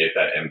mitigate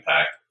that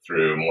impact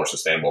through more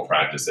sustainable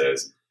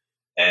practices.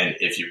 And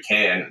if you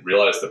can,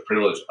 realize the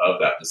privilege of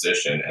that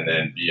position and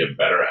then be a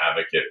better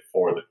advocate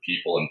for the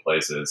people and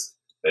places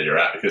that you're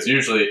at. Because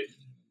usually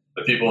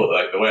the people,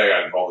 like the way I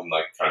got involved in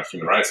like kind of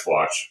Human Rights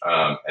Watch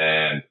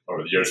and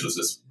over the years was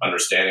this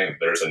understanding that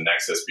there's a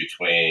nexus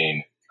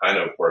between kind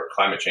of where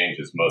climate change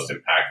is most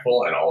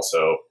impactful and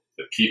also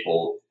the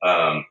people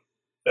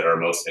that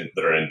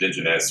are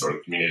indigenous or the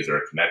communities that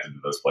are connected to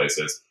those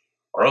places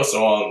are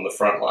also on the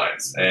front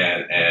lines.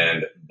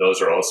 And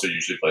those are also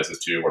usually places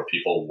too where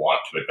people want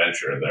to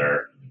adventure.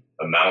 They're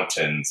the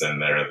mountains and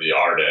they're the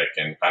Arctic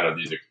and kind of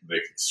these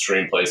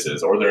extreme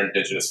places, or they're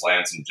indigenous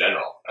lands in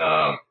general.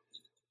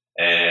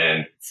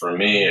 And for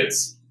me,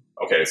 it's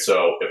okay.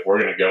 So if we're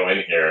going to go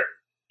in here,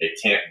 it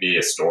can't be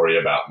a story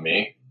about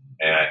me,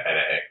 and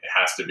it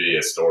has to be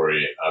a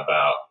story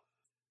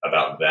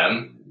about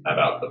them,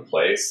 about the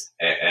place,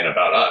 and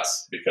about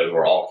us, because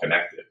we're all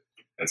connected.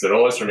 And so it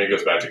always, for me,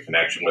 goes back to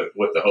connection,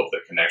 with the hope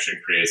that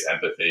connection creates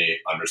empathy,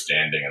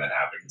 understanding, and then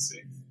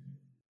advocacy.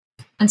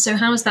 And so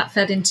how has that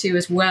fed into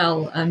as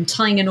well,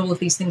 tying in all of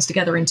these things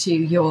together into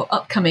your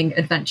upcoming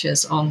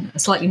adventures on a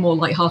slightly more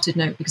lighthearted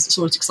note, because it's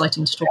always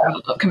exciting to talk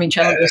about upcoming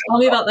challenges. Tell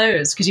me about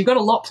those, because you've got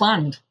a lot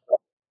planned.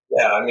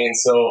 Yeah, I mean,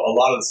 so a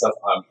lot of the stuff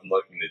I'm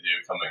looking to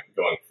do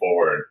going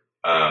forward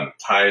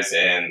ties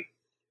in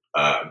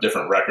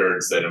different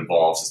records that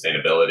involve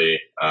sustainability,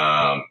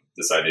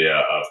 this idea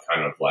of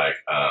kind of like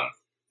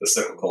the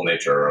cyclical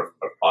nature of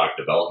product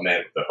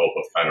development, the hope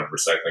of kind of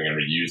recycling and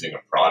reusing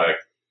a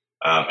product.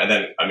 And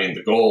then, I mean,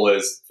 the goal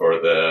is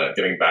for the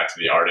getting back to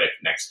the Arctic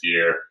next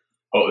year.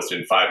 Oh, it's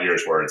been 5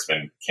 years where it's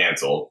been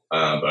canceled,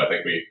 but I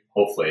think we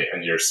hopefully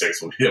in year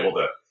 6 we'll be able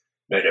to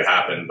make it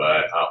happen.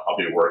 But I'll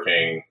be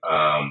working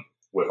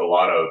with a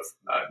lot of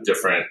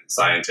different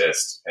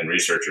scientists and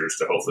researchers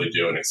to hopefully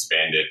do an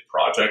expanded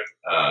project,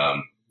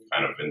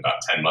 kind of in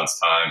about 10 months'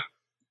 time,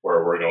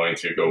 where we're going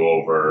to go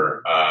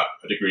over a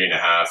 1.5 degrees,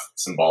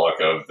 symbolic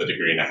of the 1.5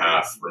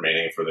 degrees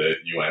remaining for the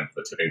UN,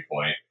 the tipping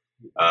point.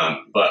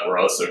 But we're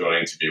also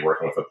going to be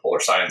working with the Polar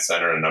Science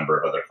Center and a number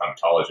of other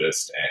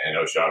climatologists and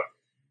OSHA,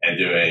 and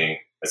doing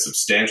a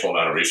substantial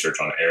amount of research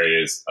on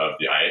areas of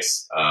the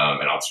ice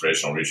and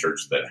observational research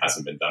that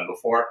hasn't been done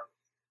before.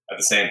 At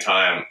the same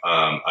time,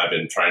 I've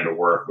been trying to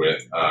work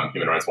with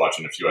Human Rights Watch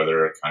and a few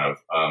other kind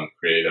of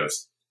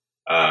creatives,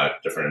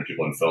 different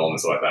people in film and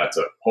stuff like that,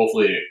 to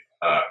hopefully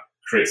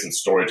create some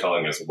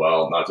storytelling as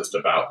well, not just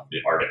about the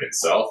Arctic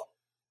itself,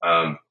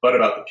 but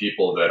about the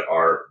people that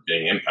are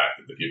being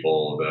impacted, the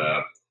people,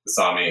 the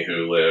Sami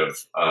who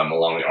live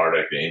along the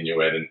Arctic, the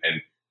Inuit,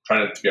 and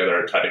trying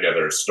to tie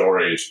together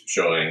stories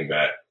showing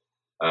that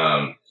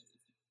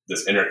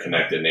this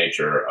interconnected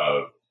nature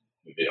of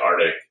the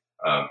Arctic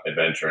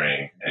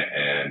adventuring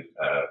and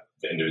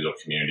the individual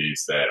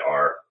communities that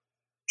are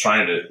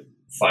trying to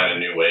find a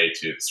new way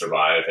to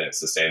survive and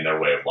sustain their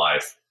way of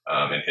life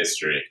in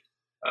history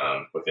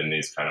within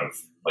these kind of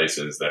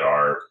places that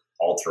are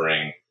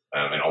altering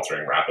and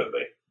altering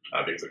rapidly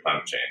because of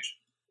climate change.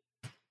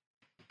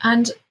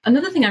 And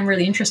another thing I'm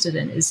really interested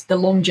in is the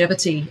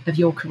longevity of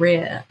your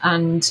career.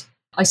 And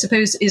I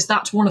suppose, is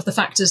that one of the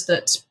factors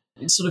that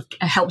sort of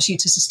helps you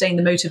to sustain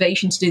the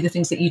motivation to do the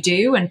things that you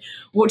do? And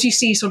what do you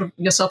see sort of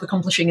yourself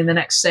accomplishing in the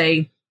next,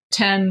 say,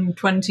 10,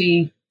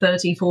 20,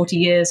 30, 40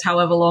 years,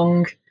 however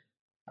long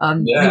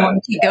you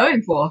want to keep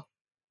going for?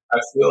 I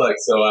feel like,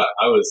 so I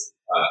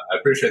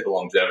appreciate the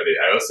longevity.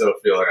 I also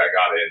feel like I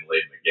got in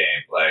late in the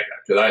game, like,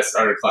 because I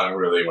started climbing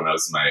really when I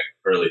was in my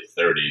early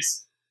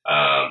 30s.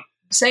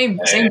 Same,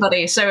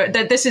 buddy. So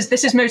this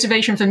is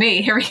motivation for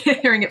me,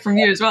 hearing it from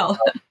you as well.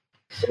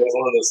 It was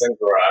one of those things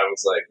where I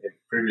was like, in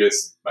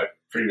my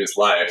previous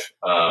life,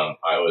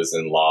 I was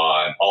in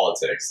law and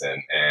politics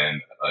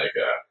and like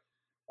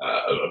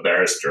a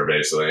barrister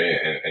basically,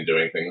 and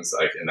doing things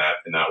like in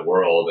that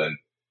world, and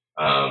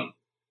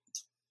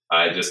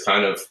I just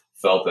kind of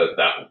felt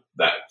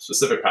that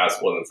specific path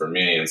wasn't for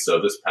me, and so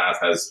this path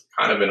has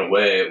kind of in a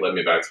way led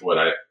me back to what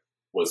I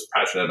was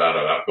passionate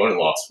about going to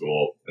law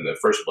school in the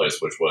first place,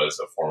 which was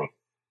a form of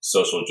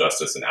social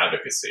justice and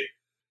advocacy.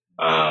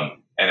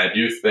 And I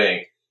do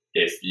think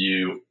if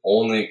you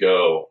only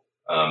go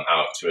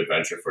out to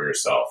adventure for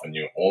yourself and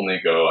you only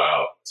go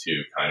out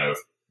to kind of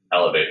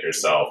elevate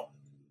yourself,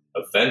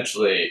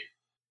 eventually,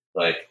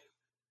 like,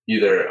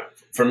 either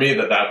for me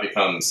that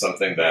becomes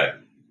something that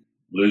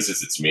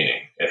loses its meaning.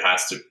 It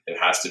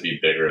has to be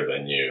bigger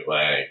than you.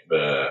 Like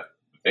the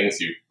things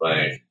you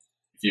like.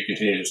 If you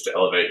continue just to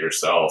elevate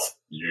yourself,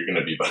 you're going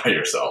to be by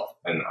yourself.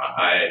 And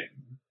I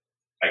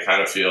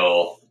kind of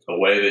feel the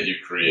way that you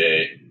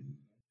create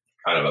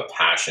kind of a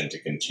passion to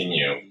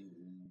continue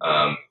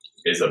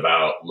is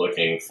about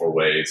looking for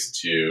ways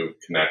to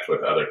connect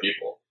with other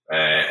people.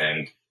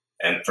 And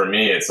for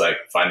me, it's like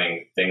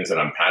finding things that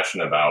I'm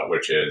passionate about,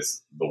 which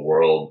is the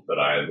world that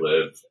I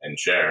live and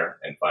share,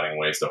 and finding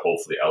ways to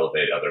hopefully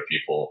elevate other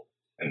people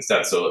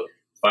instead. So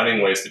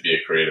finding ways to be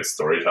a creative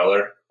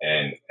storyteller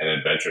and an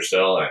adventure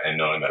still, and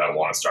knowing that I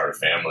want to start a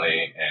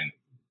family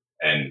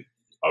and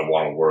I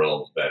want a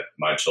world that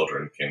my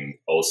children can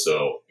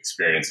also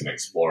experience and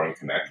explore and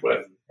connect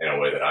with in a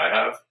way that I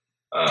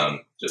have,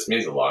 just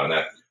means a lot.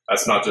 And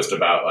that's not just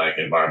about like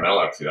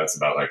environmental activity. That's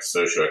about like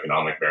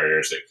socioeconomic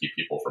barriers that keep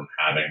people from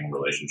having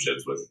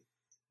relationships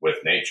with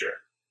nature.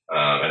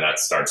 And that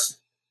starts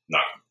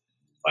not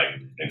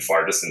like in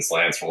far distance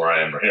lands from where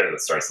I am here.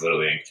 That starts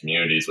literally in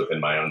communities within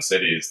my own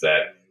cities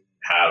that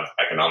have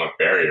economic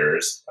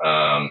barriers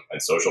and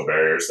social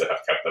barriers that have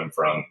kept them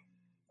from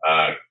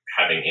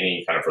having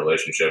any kind of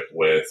relationship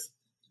with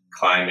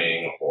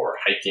climbing or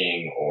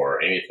hiking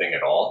or anything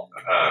at all.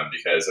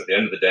 Because at the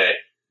end of the day,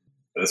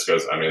 this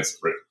goes, I mean, it's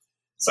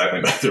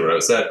cycling back to what I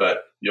said,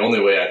 but the only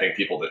way I think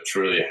people that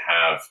truly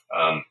have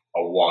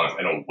a want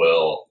and a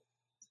will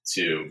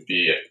to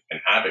be an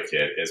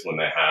advocate is when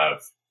they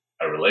have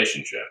a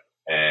relationship.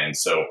 And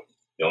so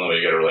the only way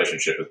you get a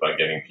relationship is by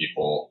getting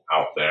people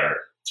out there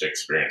to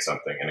experience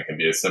something. And it can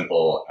be as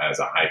simple as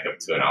a hike up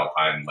to an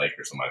alpine lake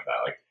or something like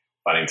that, like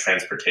finding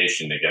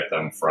transportation to get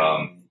them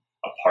from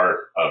a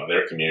part of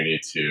their community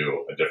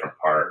to a different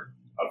part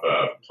of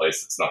a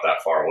place that's not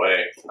that far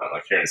away.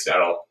 Like here in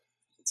Seattle,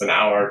 it's an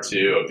hour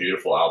to a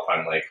beautiful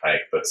alpine lake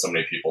hike, but so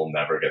many people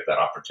never get that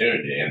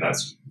opportunity. And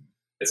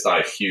it's not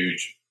a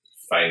huge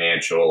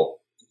financial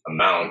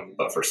amount,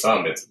 but for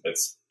some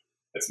it's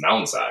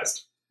mountain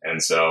sized.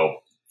 And so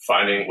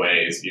finding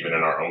ways, even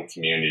in our own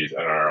communities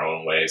and our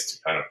own ways,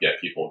 to kind of get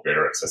people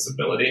greater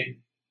accessibility,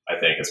 I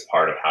think is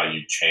part of how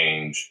you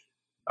change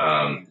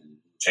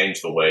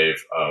the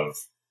wave of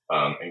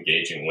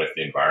engaging with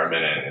the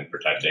environment and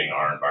protecting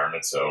our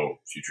environment so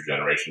future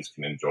generations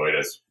can enjoy it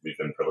as we've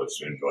been privileged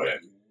to enjoy it.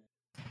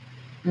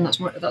 And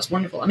that's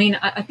wonderful. I mean,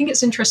 I think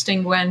it's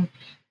interesting when,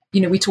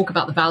 we talk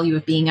about the value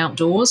of being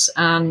outdoors,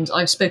 and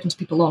I've spoken to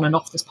people on and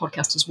off this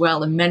podcast as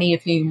well, and many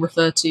of whom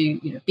refer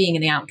to, being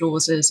in the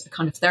outdoors as a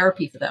kind of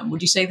therapy for them.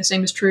 Would you say the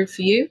same is true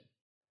for you?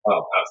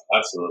 Oh,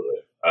 absolutely.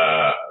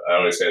 I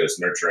always say there's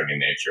nurturing in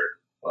nature.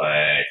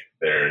 Like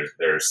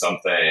there's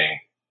something,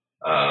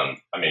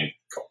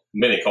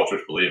 many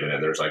cultures believe in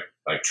it. There's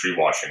like tree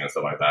washing and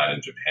stuff like that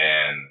in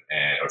Japan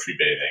or tree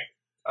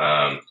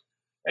bathing.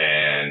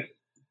 And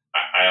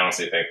I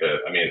honestly think that,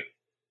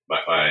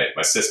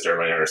 my sister,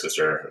 my younger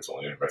sister, who's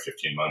only about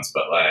 15 months,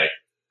 but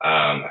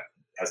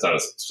has done a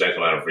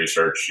substantial amount of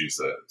research. She's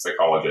a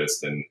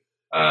psychologist. And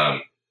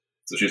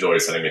so she's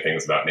always sending me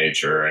things about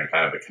nature and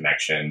kind of the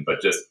connection,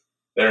 but just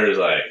there's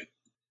like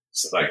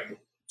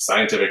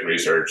scientific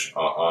research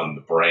on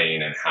the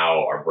brain and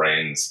how our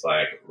brains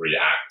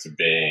react to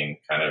being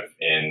kind of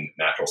in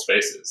natural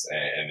spaces.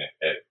 And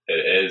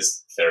it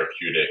is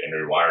therapeutic and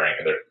rewiring.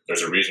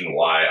 There's a reason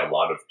why a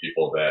lot of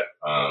people that,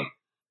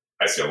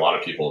 I see a lot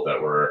of people that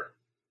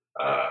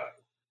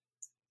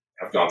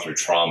have gone through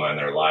trauma in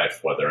their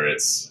life, whether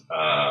it's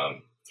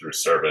through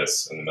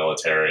service in the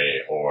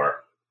military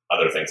or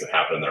other things that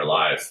happen in their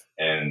life,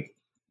 and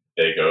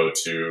they go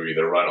to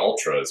either run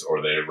ultras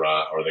or they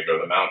go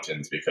to the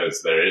mountains,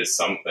 because there is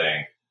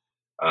something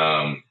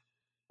I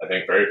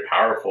think very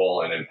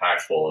powerful and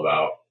impactful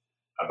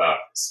about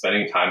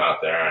spending time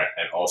out there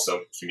and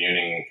also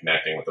communing and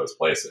connecting with those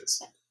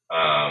places.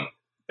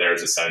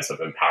 There's a sense of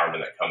empowerment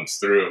that comes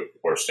through,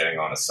 or standing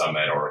on a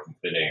summit or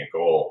completing a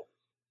goal.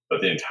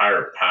 But the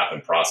entire path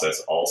and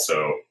process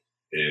also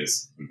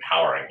is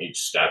empowering. Each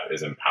step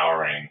is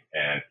empowering,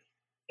 and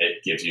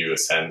it gives you a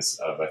sense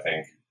of, I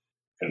think,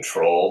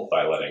 control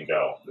by letting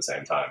go at the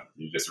same time.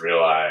 You just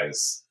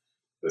realize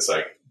this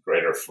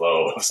greater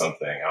flow of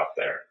something out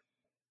there.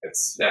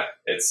 It's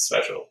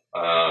special.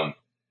 I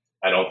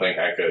don't think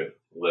I could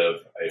live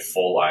a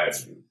full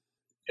life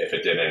if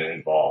it didn't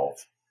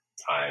involve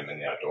time in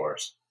the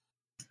outdoors.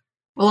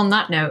 Well, on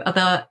that note, are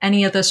there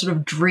any other sort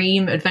of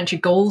dream adventure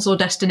goals or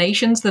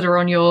destinations that are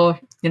on your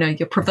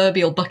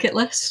proverbial bucket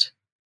list?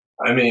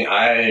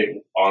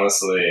 I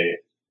honestly,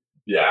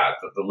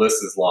 the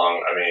list is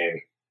long.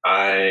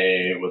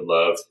 I would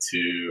love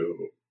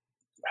to.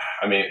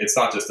 It's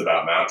not just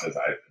about mountains.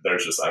 I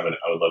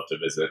would love to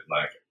visit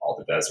all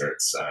the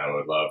deserts. I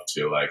would love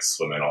to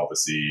swim in all the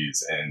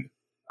seas, and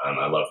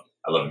I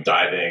love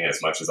diving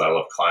as much as I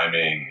love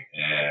climbing.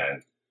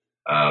 And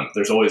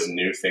there's always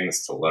new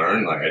things to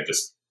learn. I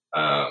just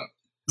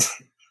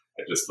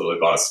literally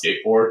bought a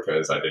skateboard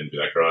because I didn't do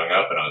that growing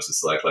up, and I was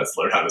just let's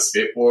learn how to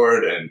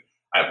skateboard. And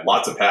I have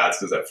lots of pads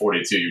because at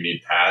 42 you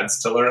need pads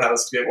to learn how to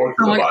skateboard.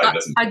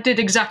 I did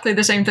exactly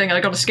the same thing. I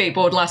got a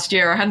skateboard last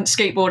year. I hadn't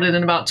skateboarded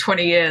in about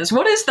 20 years.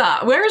 What is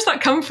that? Where has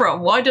that come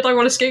from? Why did I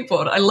want a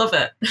skateboard? I love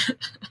it.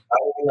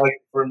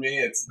 For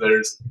me,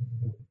 there's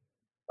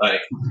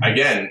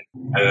again,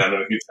 and I'm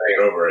going to keep saying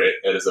it over. It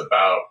is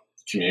about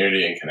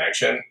community and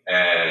connection,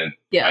 and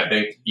I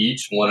think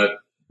each one of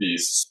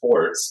these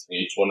sports,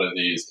 each one of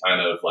these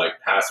kind of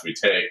paths we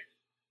take,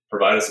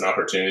 provide us an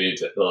opportunity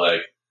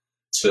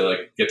to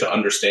get to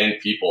understand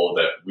people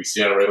that we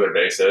see on a regular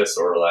basis,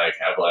 or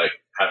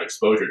have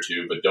exposure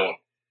to, but don't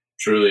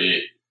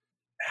truly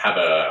have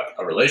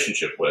a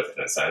relationship with,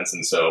 in a sense.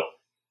 And so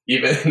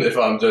even if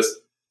I'm just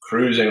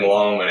cruising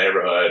along my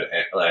neighborhood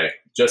and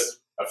just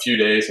a few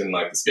days in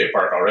the skate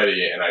park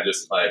already, and I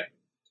just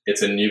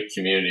it's a new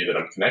community that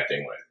I'm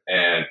connecting with.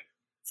 And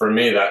for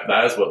me,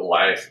 that is what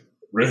life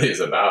really is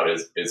about,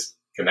 is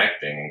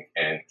connecting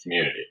and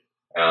community.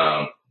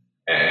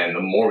 And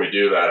the more we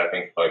do that, I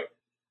think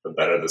the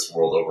better this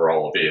world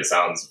overall will be. It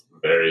sounds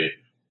very,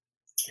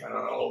 I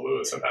don't know,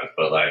 woo sometimes,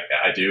 but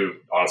I do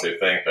honestly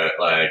think that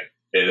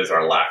it is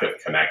our lack of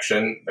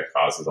connection that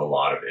causes a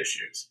lot of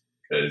issues.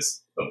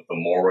 Because the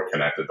more we're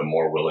connected, the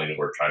more willing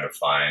we're trying to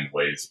find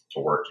ways to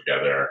work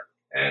together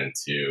and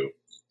to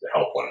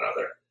help one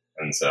another.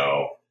 And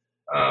so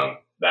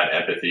that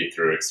empathy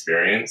through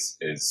experience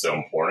is so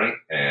important.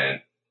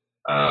 And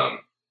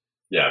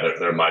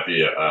there might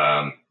be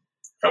a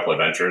couple of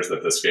ventures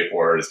that the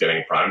skateboard is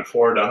getting primed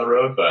for down the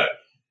road, but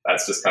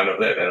that's just kind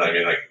of it. And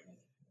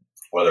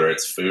whether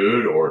it's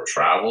food or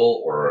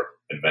travel or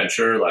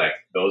adventure. Like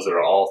those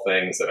are all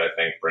things that I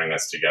think bring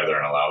us together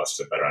and allow us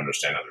to better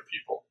understand other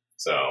people.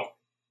 So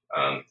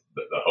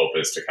the hope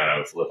is to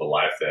kind of live a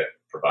life that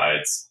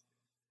provides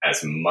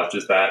as much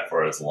as that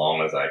for as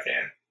long as I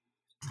can.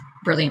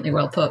 Brilliantly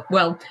well put.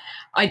 Well,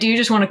 I do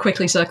just want to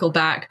quickly circle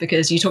back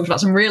because you talked about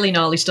some really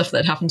gnarly stuff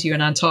that happened to you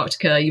in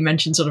Antarctica. You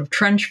mentioned sort of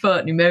trench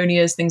foot,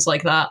 pneumonias, things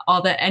like that.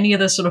 Are there any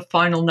other sort of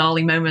final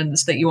gnarly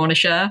moments that you want to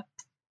share?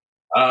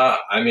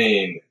 I've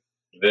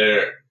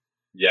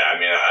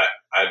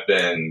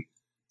been,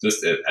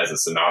 just as a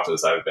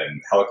synopsis, I've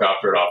been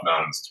helicoptered off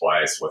mountains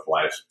twice with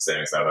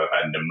life-saving stuff. I've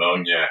had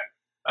pneumonia,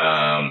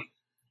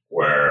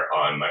 where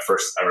on my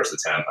first Everest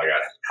attempt, I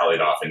got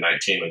helied off in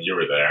 19 when you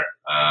were there,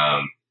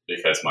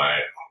 because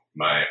my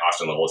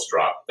oxygen levels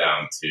dropped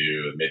down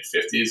to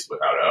mid-50s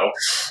without O.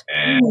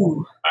 And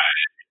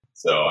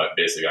I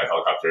basically got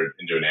helicoptered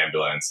into an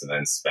ambulance and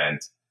then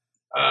spent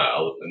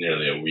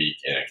nearly a week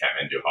in a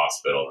Kathmandu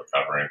hospital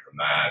recovering from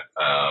that.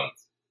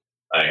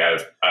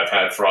 I've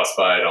had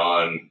frostbite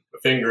on my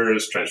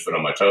fingers, trench foot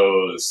on my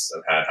toes.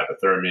 I've had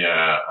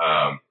hypothermia.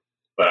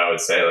 But I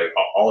would say like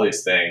all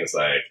these things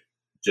like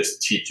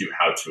just teach you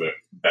how to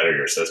better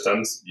your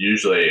systems.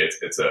 Usually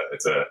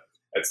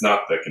it's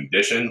not the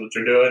conditions what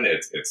you're doing.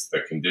 It's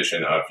the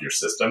condition of your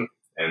system.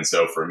 And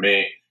so for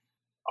me,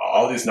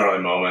 all these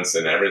gnarly moments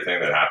and everything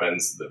that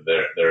happens,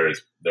 there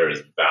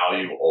is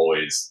value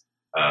always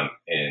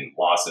in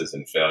losses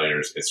and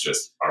failures. It's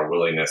just our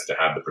willingness to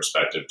have the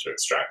perspective to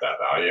extract that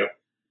value.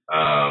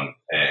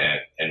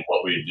 And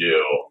what we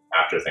do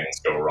after things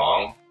go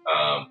wrong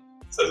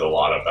says a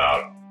lot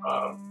about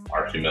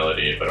our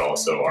humility, but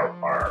also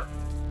our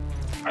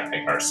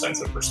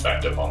sense of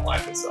perspective on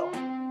life itself.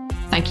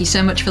 Thank you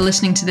so much for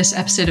listening to this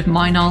episode of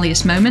My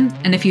Gnarliest Moment.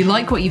 And if you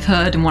like what you've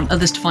heard and want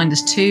others to find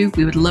us too,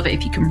 we would love it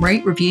if you can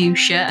rate, review,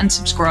 share, and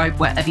subscribe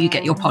wherever you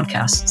get your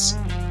podcasts.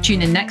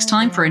 Tune in next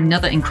time for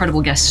another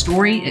incredible guest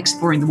story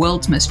exploring the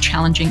world's most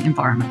challenging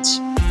environments.